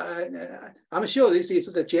 I'm sure this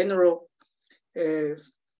is the general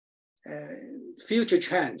future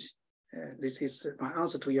trend. This is my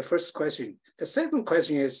answer to your first question. The second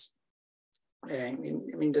question is,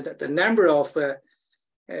 the number of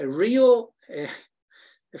real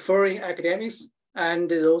foreign academics and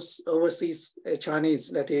those overseas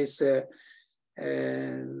Chinese, that is,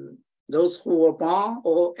 those who were born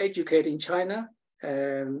or educated in China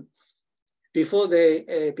before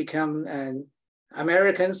they become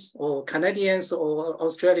Americans or Canadians or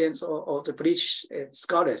Australians or the British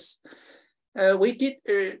scholars. We did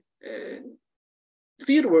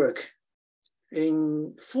fieldwork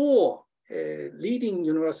in 4 leading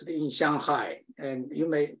universities in Shanghai. And you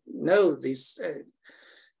may know these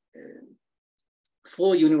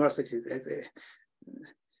 4 universities,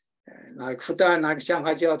 like Futao, like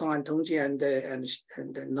Shanghai Jiaotong and Tongji, and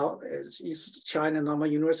East China Normal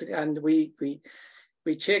University. And we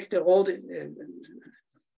checked all the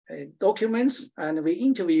documents, and we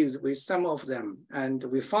interviewed with some of them, and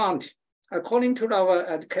we found, according to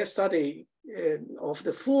our case study of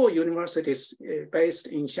the 4 universities based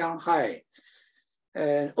in Shanghai,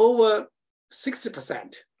 over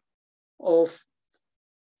 60% of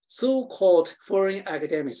so-called foreign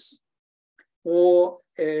academics were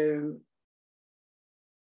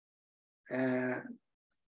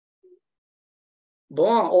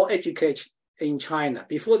born or educated in China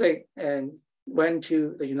before they went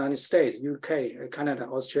to the United States, UK, Canada,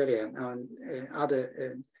 Australia, and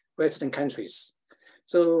other Western countries.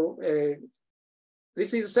 So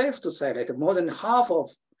this is safe to say that more than half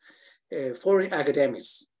of foreign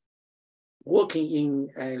academics working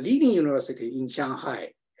in a leading university in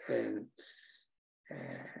Shanghai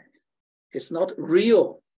is not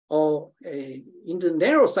real, or in the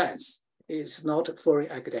narrow sense, is not foreign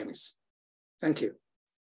academics. Thank you.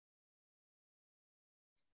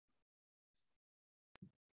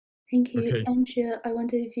 Thank you, Okay. Andrea. I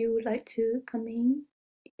wonder if you would like to come in.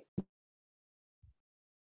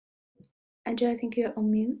 Andrea, I think you're on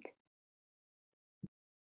mute.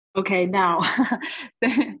 Okay, now,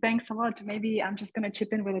 thanks a lot. Maybe I'm just going to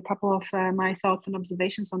chip in with a couple of my thoughts and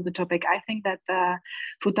observations on the topic. I think that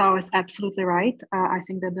Futao is absolutely right. I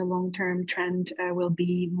think that the long-term trend will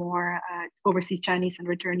be more overseas Chinese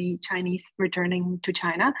and Chinese returning to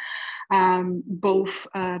China, both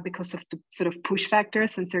because of the sort of push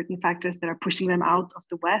factors and certain factors that are pushing them out of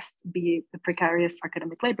the West, be it the precarious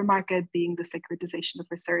academic labor market, being the securitization of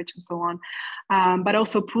research and so on, but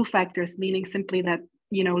also pull factors, meaning simply that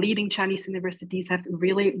leading Chinese universities have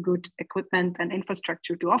really good equipment and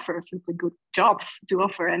infrastructure to offer, simply good jobs to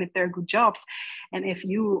offer. And if they're good jobs, and if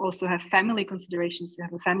you also have family considerations, you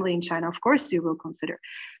have a family in China, of course you will consider.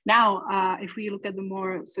 Now, if we look at the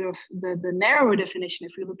more sort of the narrower definition,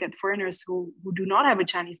 if we look at foreigners who do not have a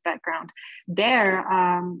Chinese background, there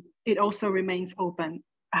it also remains open.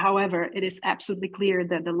 However, it is absolutely clear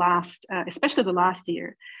that especially the last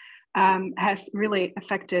year, has really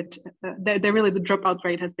affected, the dropout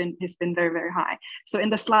rate has been very, very high. So in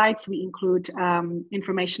the slides, we include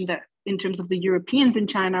information that in terms of the Europeans in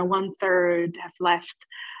China, 1/3 have left.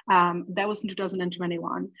 That was in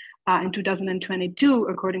 2021. In 2022,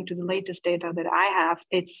 according to the latest data that I have,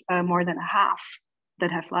 it's more than a half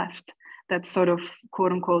that have left, that sort of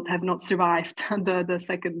quote unquote have not survived the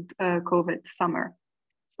second COVID summer.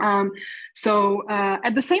 So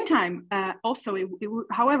at the same time, also,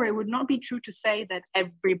 however, it would not be true to say that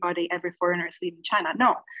every foreigner is leaving China.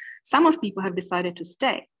 No, some of people have decided to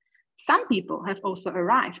stay. Some people have also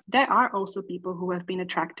arrived. There are also people who have been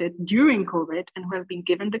attracted during COVID and who have been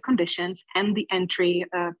given the conditions and the entry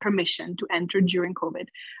permission to enter during COVID.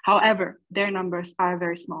 However, their numbers are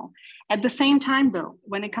very small. At the same time, though,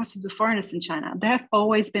 when it comes to the foreigners in China, there have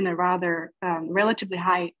always been a rather relatively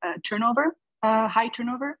high turnover.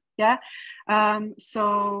 Yeah.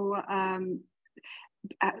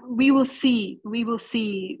 We will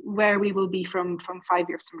see where we will be from 5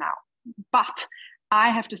 years from now. But I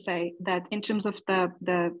have to say that in terms of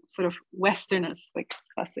the sort of Westerners, like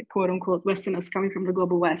classic quote unquote Westerners coming from the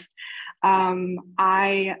global West, I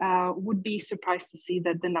would be surprised to see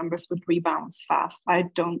that the numbers would rebound fast. I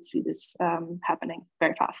don't see this happening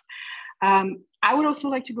very fast. I would also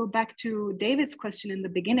like to go back to David's question in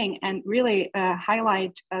the beginning and really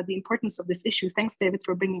highlight the importance of this issue. Thanks, David,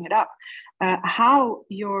 for bringing it up. How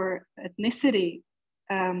your ethnicity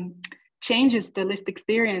changes the lived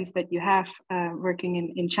experience that you have working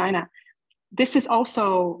in China. This is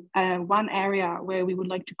also one area where we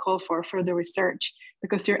would like to call for further research,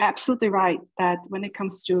 because you're absolutely right that when it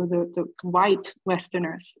comes to the white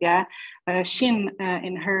Westerners, yeah, Xin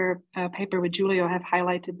in her paper with Giulio have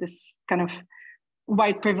highlighted this kind of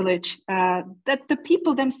white privilege that the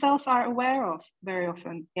people themselves are aware of very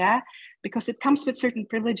often, yeah, because it comes with certain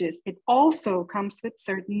privileges. It also comes with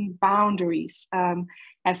certain boundaries,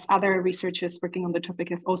 as other researchers working on the topic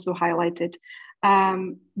have also highlighted.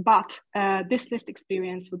 But this lived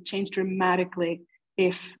experience would change dramatically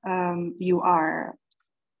if you are,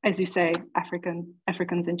 as you say,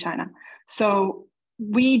 Africans in China. So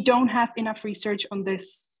we don't have enough research on this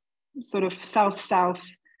sort of South-South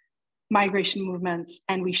migration movements,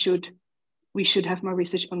 and we should have more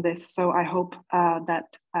research on this. So I hope that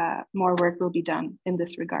more work will be done in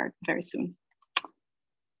this regard very soon.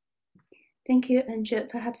 Thank you, Andrea.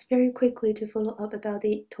 Perhaps very quickly to follow up about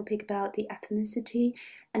the topic about the ethnicity,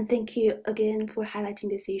 and thank you again for highlighting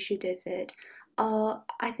this issue, David.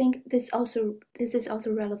 I think this is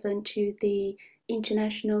also relevant to the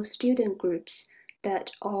international student groups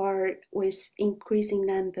that are with increasing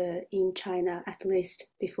number in China, at least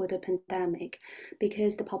before the pandemic,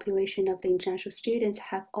 because the population of the international students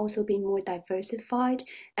have also been more diversified,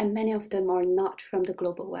 and many of them are not from the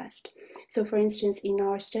global West. So for instance, in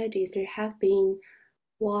our studies, there have been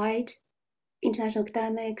white international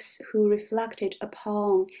academics who reflected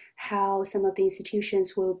upon how some of the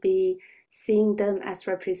institutions will be seeing them as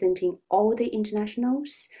representing all the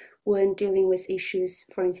internationals when dealing with issues,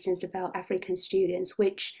 for instance, about African students,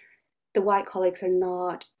 which the white colleagues are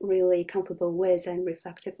not really comfortable with and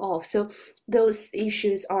reflective of. So those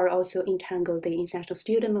issues are also entangled the international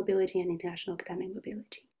student mobility and international academic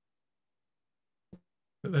mobility.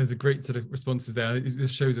 There's a great set of responses there.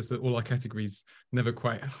 This shows us that all our categories never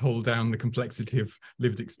quite hold down the complexity of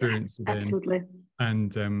lived experience. Yeah, absolutely.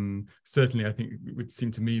 And certainly, I think it would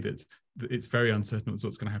seem to me that it's very uncertain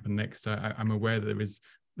what's going to happen next. I'm aware that there is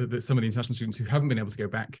that some of the international students who haven't been able to go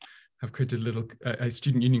back have created a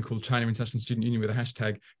student union called China International Student Union with a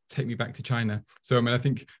hashtag "Take Me Back to China." So I mean, I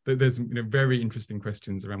think that there's very interesting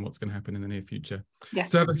questions around what's going to happen in the near future.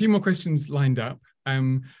 Yes. So I have a few more questions lined up.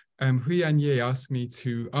 Huang asked me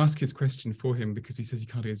to ask his question for him because he says he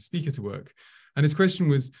can't get his speaker to work, and his question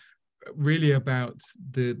was really about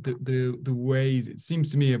the ways. It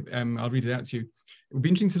seems to me, I'll read it out to you. It would be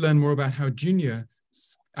interesting to learn more about how junior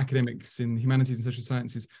academics in humanities and social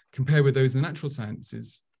sciences compare with those in the natural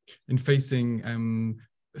sciences in facing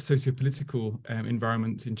a socio-political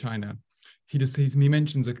environment in China. He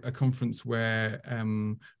mentions a conference where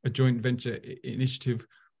a joint venture initiative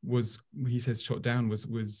was, he says, shot down, was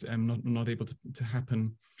not able to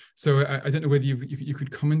happen. So I don't know whether you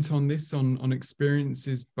could comment on this, on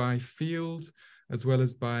experiences by field as well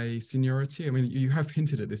as by seniority. I mean, you have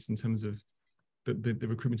hinted at this in terms of the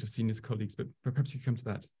recruitment of senior colleagues, but perhaps you come to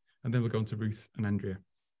that, and then we'll go on to Ruth and Andrea.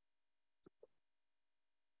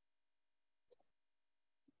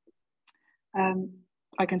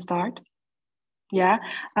 I can start. Yeah,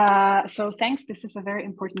 so thanks. This is a very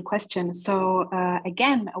important question. So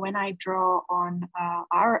again, when I draw on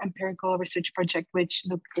our empirical research project, which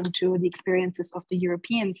looked into the experiences of the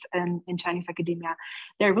Europeans in Chinese academia,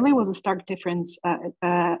 there really was a stark difference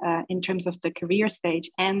in terms of the career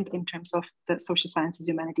stage and in terms of the social sciences,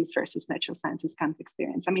 humanities versus natural sciences kind of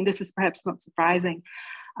experience. I mean, this is perhaps not surprising.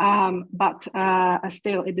 But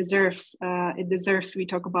still, it deserves we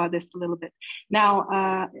talk about this a little bit.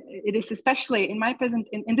 Now, it is especially in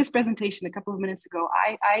this presentation a couple of minutes ago,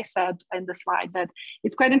 I said in the slide that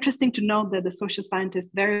it's quite interesting to note that the social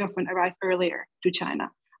scientists very often arrive earlier to China.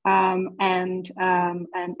 And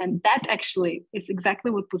that actually is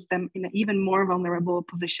exactly what puts them in an even more vulnerable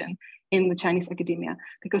position in the Chinese academia.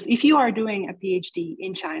 Because if you are doing a PhD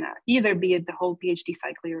in China, either be it the whole PhD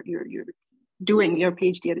cycle, you're doing your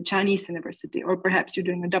PhD at a Chinese university, or perhaps you're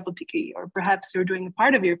doing a double degree, or perhaps you're doing a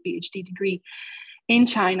part of your PhD degree in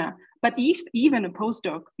China. But even a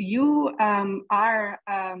postdoc, you are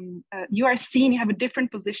seen, you have a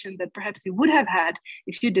different position that perhaps you would have had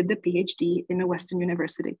if you did the PhD in a Western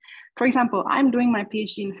university. For example, I'm doing my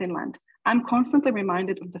PhD in Finland. I'm constantly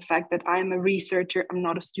reminded of the fact that I am a researcher, I'm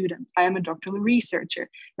not a student. I am a doctoral researcher.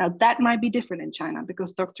 Now that might be different in China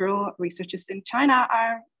because doctoral researchers in China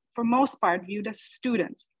are, for most part, viewed as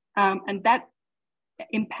students. And that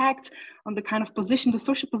impact on the kind of position, the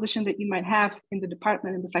social position that you might have in the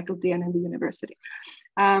department, in the faculty, and in the university.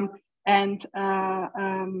 That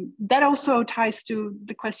also ties to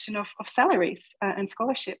the question of salaries and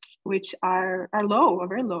scholarships, which are low, or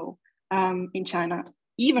very low in China,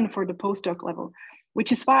 even for the postdoc level,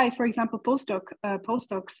 which is why, for example,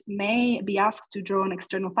 postdocs may be asked to draw on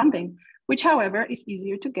external funding, which, however, is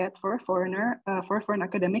easier to get for a foreigner, for a foreign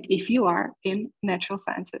academic, if you are in natural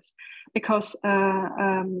sciences, because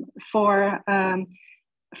for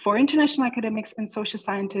international academics and social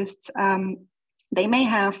scientists, they may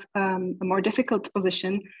have a more difficult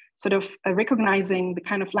position, sort of recognizing the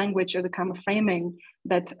kind of language or the kind of framing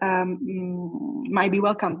that might be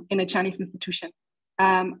welcome in a Chinese institution.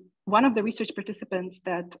 One of the research participants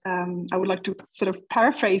that I would like to sort of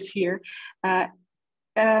paraphrase here,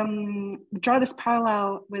 draw this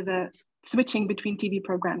parallel with the switching between TV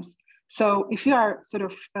programs. So if you are sort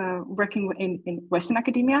of working in Western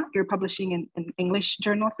academia, you're publishing in English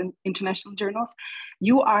journals and international journals,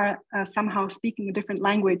 you are somehow speaking a different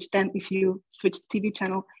language than if you switch the TV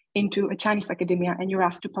channel into a Chinese academia and you're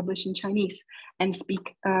asked to publish in Chinese and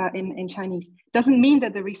speak in Chinese. Doesn't mean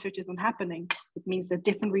that the research isn't happening. It means that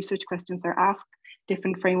different research questions are asked,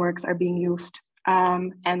 different frameworks are being used.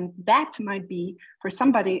 And that might be for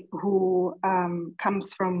somebody who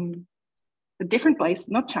comes from a different place,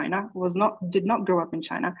 not China, did not grow up in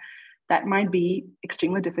China, that might be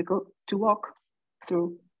extremely difficult to walk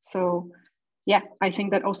through. So yeah, I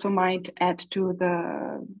think that also might add to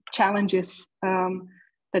the challenges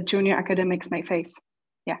that junior academics may face,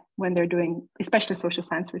 when they're doing, especially social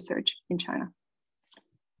science research in China.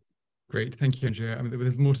 Great, thank you, Andrea. I mean,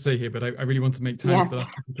 there's more to say here, but I really want to make time for the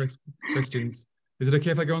last couple of questions. Is it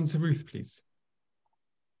okay if I go on to Ruth, please?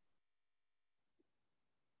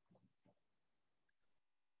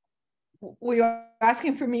 Were you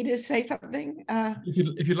asking for me to say something?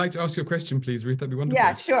 If you'd like to ask your question, please, Ruth, that'd be wonderful.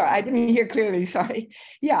 Yeah, sure. I didn't hear clearly, sorry.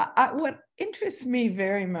 Yeah, what interests me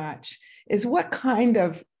very much is what kind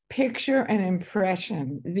of picture and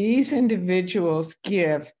impression these individuals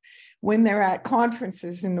give when they're at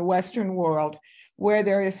conferences in the Western world, where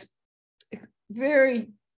there is very,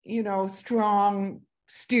 strong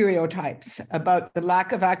stereotypes about the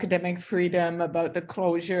lack of academic freedom, about the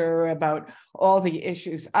closure, about all the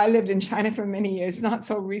issues. I lived in China for many years, not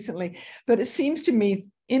so recently, but it seems to me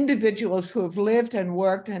individuals who have lived and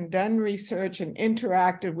worked and done research and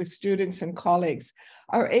interacted with students and colleagues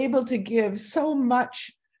are able to give so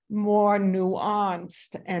much more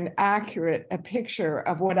nuanced and accurate a picture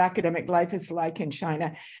of what academic life is like in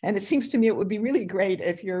China. And it seems to me it would be really great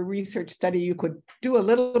if your research study, you could do a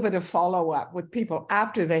little bit of follow-up with people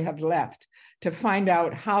after they have left to find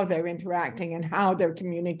out how they're interacting and how they're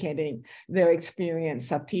communicating their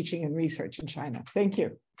experience of teaching and research in China. Thank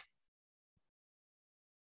you.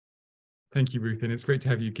 Thank you, Ruth. And it's great to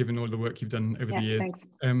have you, given all the work you've done over the years. Thanks.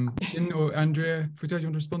 Xin or Andrea, Futao, do you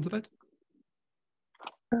want to respond to that?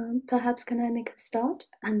 Perhaps can I make a start,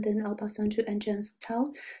 and then I'll pass on to Andrea and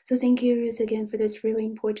Futao. So thank you, Ruth, again for this really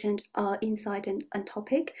important insight and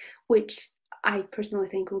topic, which I personally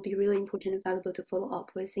think will be really important and valuable to follow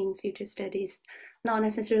up with in future studies, not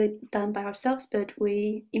necessarily done by ourselves, but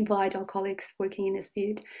we invite our colleagues working in this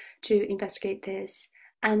field to investigate this.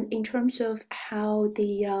 And in terms of how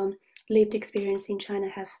the lived experience in China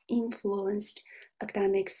have influenced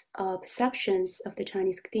academics' perceptions of the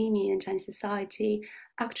Chinese academia and Chinese society,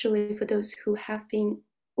 actually for those who have been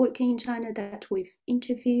working in China that we've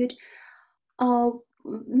interviewed,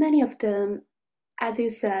 many of them, as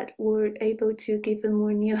you said, were able to give a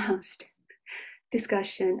more nuanced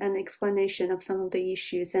discussion and explanation of some of the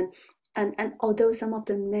issues. And although some of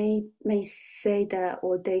them may say that,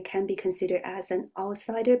 or they can be considered as an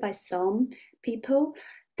outsider by some people,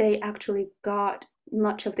 they actually got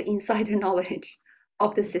much of the insider knowledge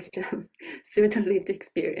of the system through the lived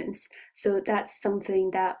experience. So that's something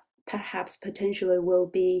that perhaps potentially will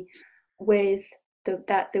be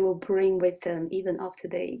that they will bring with them even after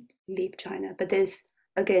they leave China. But this,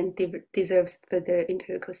 again, deserves further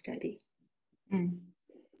empirical study.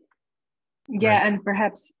 Yeah, Right. and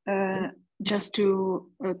perhaps just to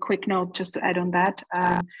a quick note, just to add on that,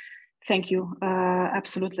 thank you.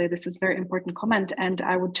 Absolutely, this is a very important comment. And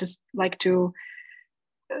I would just like to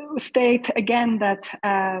state again that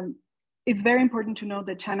it's very important to know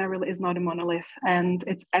that China really is not a monolith, and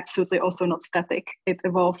it's absolutely also not static. It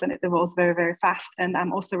evolves, and it evolves very, very fast. And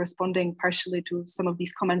I'm also responding partially to some of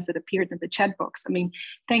these comments that appeared in the chat box. I mean,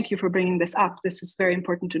 thank you for bringing this up. This is very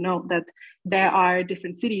important to note that there are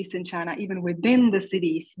different cities in China. Even within the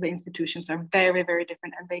cities, the institutions are very, very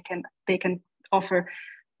different, and they can offer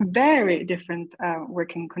very different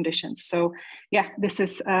working conditions. So yeah, this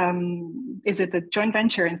is it a joint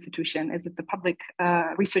venture institution? Is it the public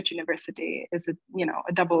research university? Is it,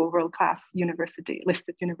 a double world-class university,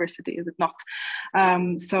 listed university? Is it not?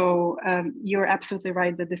 So you're absolutely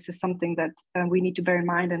right that this is something that we need to bear in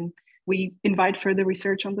mind, and we invite further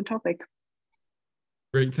research on the topic.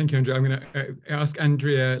 Great, thank you, Andrea. I'm going to ask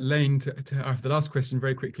Andrea Lane to have the last question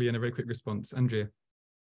very quickly and a very quick response. Andrea.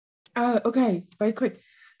 Okay, very quick.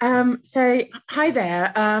 So hi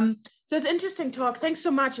there. So it's an interesting talk. Thanks so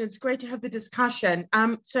much. It's great to have the discussion.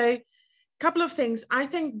 So a couple of things. I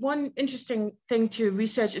think one interesting thing to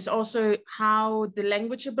research is also how the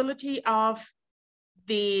language ability of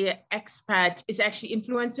the expat is actually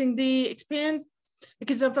influencing the experience.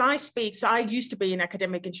 Because if I speak, so I used to be an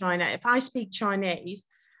academic in China. If I speak Chinese,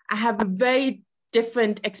 I have a very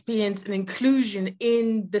different experience and inclusion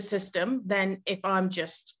in the system than if I'm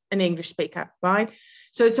just an English speaker, right?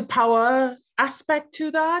 So it's a power aspect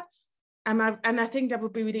to that. And I think that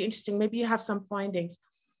would be really interesting. Maybe you have some findings.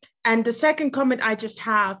 And the second comment I just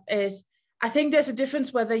have is, I think there's a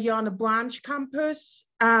difference whether you're on a branch campus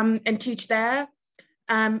and teach there,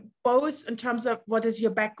 both in terms of what is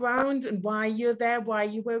your background and why you're there, why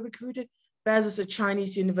you were recruited, versus a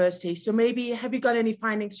Chinese university. So maybe, have you got any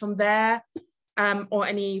findings from there or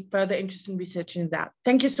any further interest in research in that?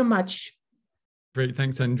 Thank you so much. Great,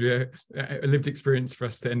 thanks, Andrea. A lived experience for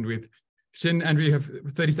us to end with. Xin, Andrea, you have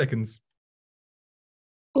 30 seconds.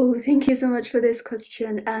 Oh, thank you so much for this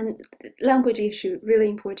question. And language issue, really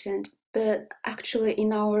important. But actually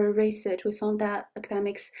in our research, we found that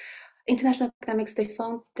international academics, they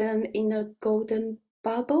found them in a golden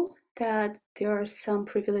bubble, that there are some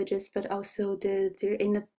privileges, but also they're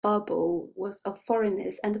in a bubble with a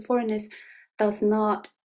foreignness, and the foreignness does not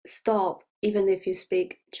stop even if you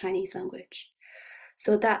speak Chinese language.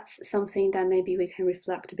 So that's something that maybe we can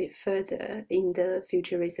reflect a bit further in the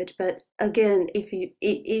future research. But again, if the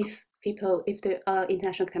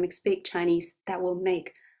international academics speak Chinese, that will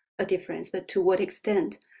make a difference. But to what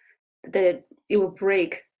extent that it will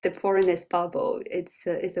break the foreignness bubble, it's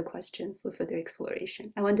a question for further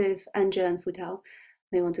exploration. I wonder if Andrea and Futao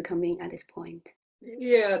may want to come in at this point.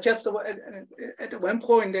 Yeah, just at one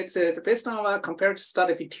point, it's based on our comparative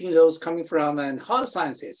study between those coming from hard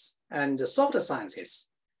sciences and soft sciences.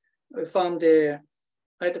 We found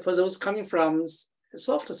for those coming from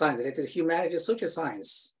soft sciences, it is humanities, social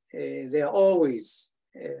science, they are always,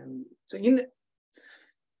 it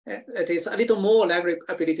is a little more language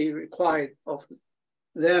ability required of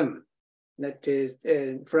them, that is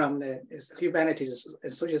from the humanities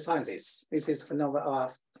and social sciences. This is one of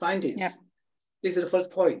our findings. Yeah. This is the first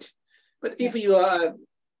point. But if you are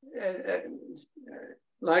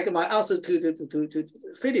like my answer to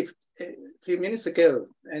Philip a few minutes ago,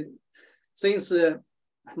 and since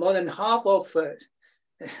more than half of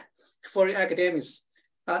foreign academics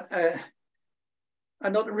are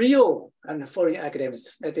not real and foreign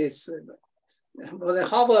academics, that is more than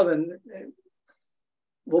half of them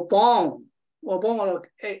were born or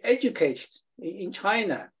educated in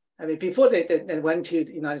China. I mean, before they went to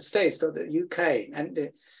the United States or the UK,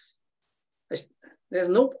 and there's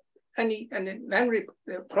no any language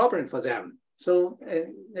problem for them. So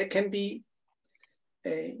they can be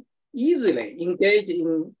easily engaged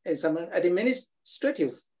in some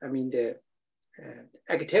administrative,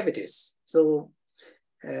 activities. So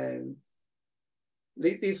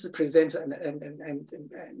this presents a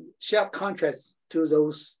sharp contrast to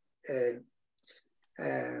those,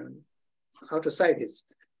 how to say this,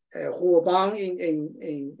 who were born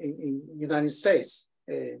in United States,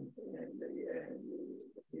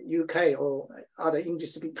 UK or other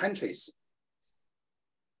English-speaking countries.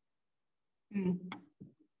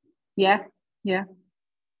 Yeah.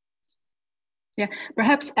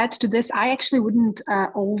 Perhaps add to this. I actually wouldn't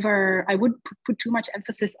I would put too much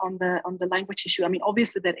emphasis on the language issue. I mean,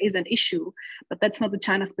 obviously that is an issue, but that's not the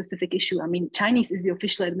China-specific issue. I mean, Chinese is the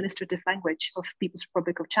official administrative language of People's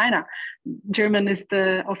Republic of China. German is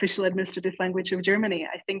the official administrative language of Germany.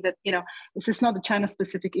 I think that, this is not a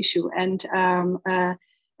China-specific issue. And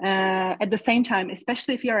at the same time,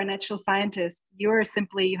 especially if you're a natural scientist, you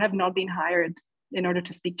have not been hired in order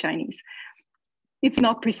to speak Chinese. It's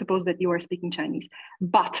not presupposed that you are speaking Chinese,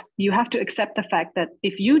 but you have to accept the fact that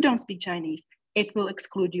if you don't speak Chinese, it will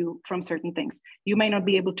exclude you from certain things. You may not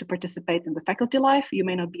be able to participate in the faculty life. You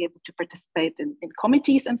may not be able to participate in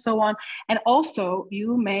committees and so on. And also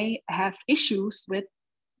you may have issues with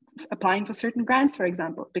applying for certain grants, for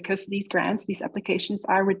example, because these applications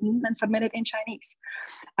are written and submitted in Chinese.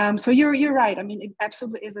 So you're right. I mean, it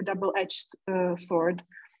absolutely is a double-edged sword.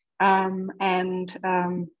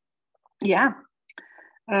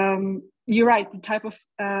 You're right, the type of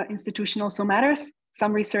institution also matters.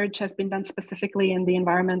 Some research has been done specifically in the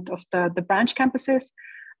environment of the branch campuses.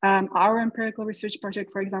 Our empirical research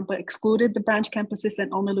project, for example, excluded the branch campuses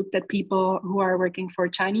and only looked at people who are working for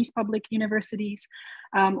Chinese public universities,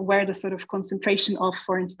 where the sort of concentration of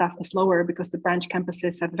foreign staff is lower because the branch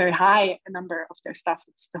campuses have very high number of their staff.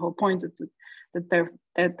 It's the whole point that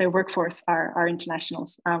their workforce are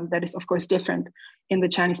internationals. That is, of course, different in the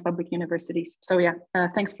Chinese public universities. So yeah,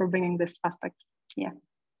 thanks for bringing this aspect. Yeah.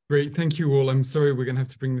 Great, thank you all. I'm sorry we're going to have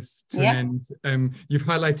to bring this to an end. You've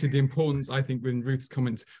highlighted the importance, I think, in Ruth's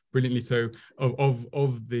comments brilliantly so,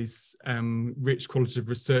 of this rich qualitative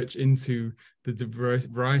research into the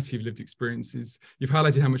variety of lived experiences. You've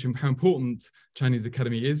highlighted how important Chinese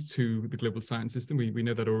Academy is to the global science system. We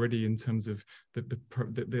know that already in terms of the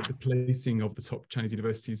placing of the top Chinese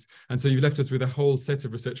universities. And so you've left us with a whole set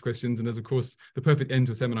of research questions. And there's, of course, the perfect end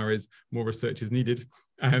to a seminar is more research is needed.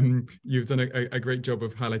 You've done a great job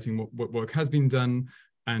of highlighting what work has been done,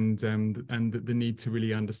 and the need to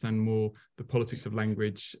really understand more the politics of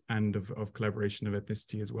language and of collaboration of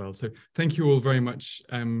ethnicity as well. So thank you all very much,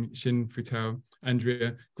 Xin, Futao,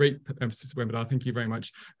 Andrea. Great webinar. Thank you very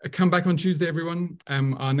much. Come back on Tuesday, everyone.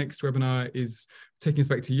 Our next webinar is taking us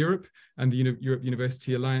back to Europe and the Europe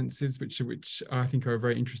University Alliances, which I think are a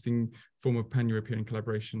very interesting form of pan-European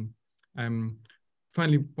collaboration.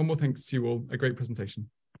 Finally, one more thanks to you all. A great presentation.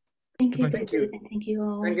 Thank you, Bye-bye. David, and thank you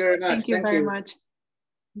all. Thank you very much. Thank you very much.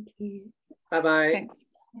 Thank you. Bye-bye. Thanks.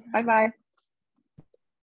 Bye-bye.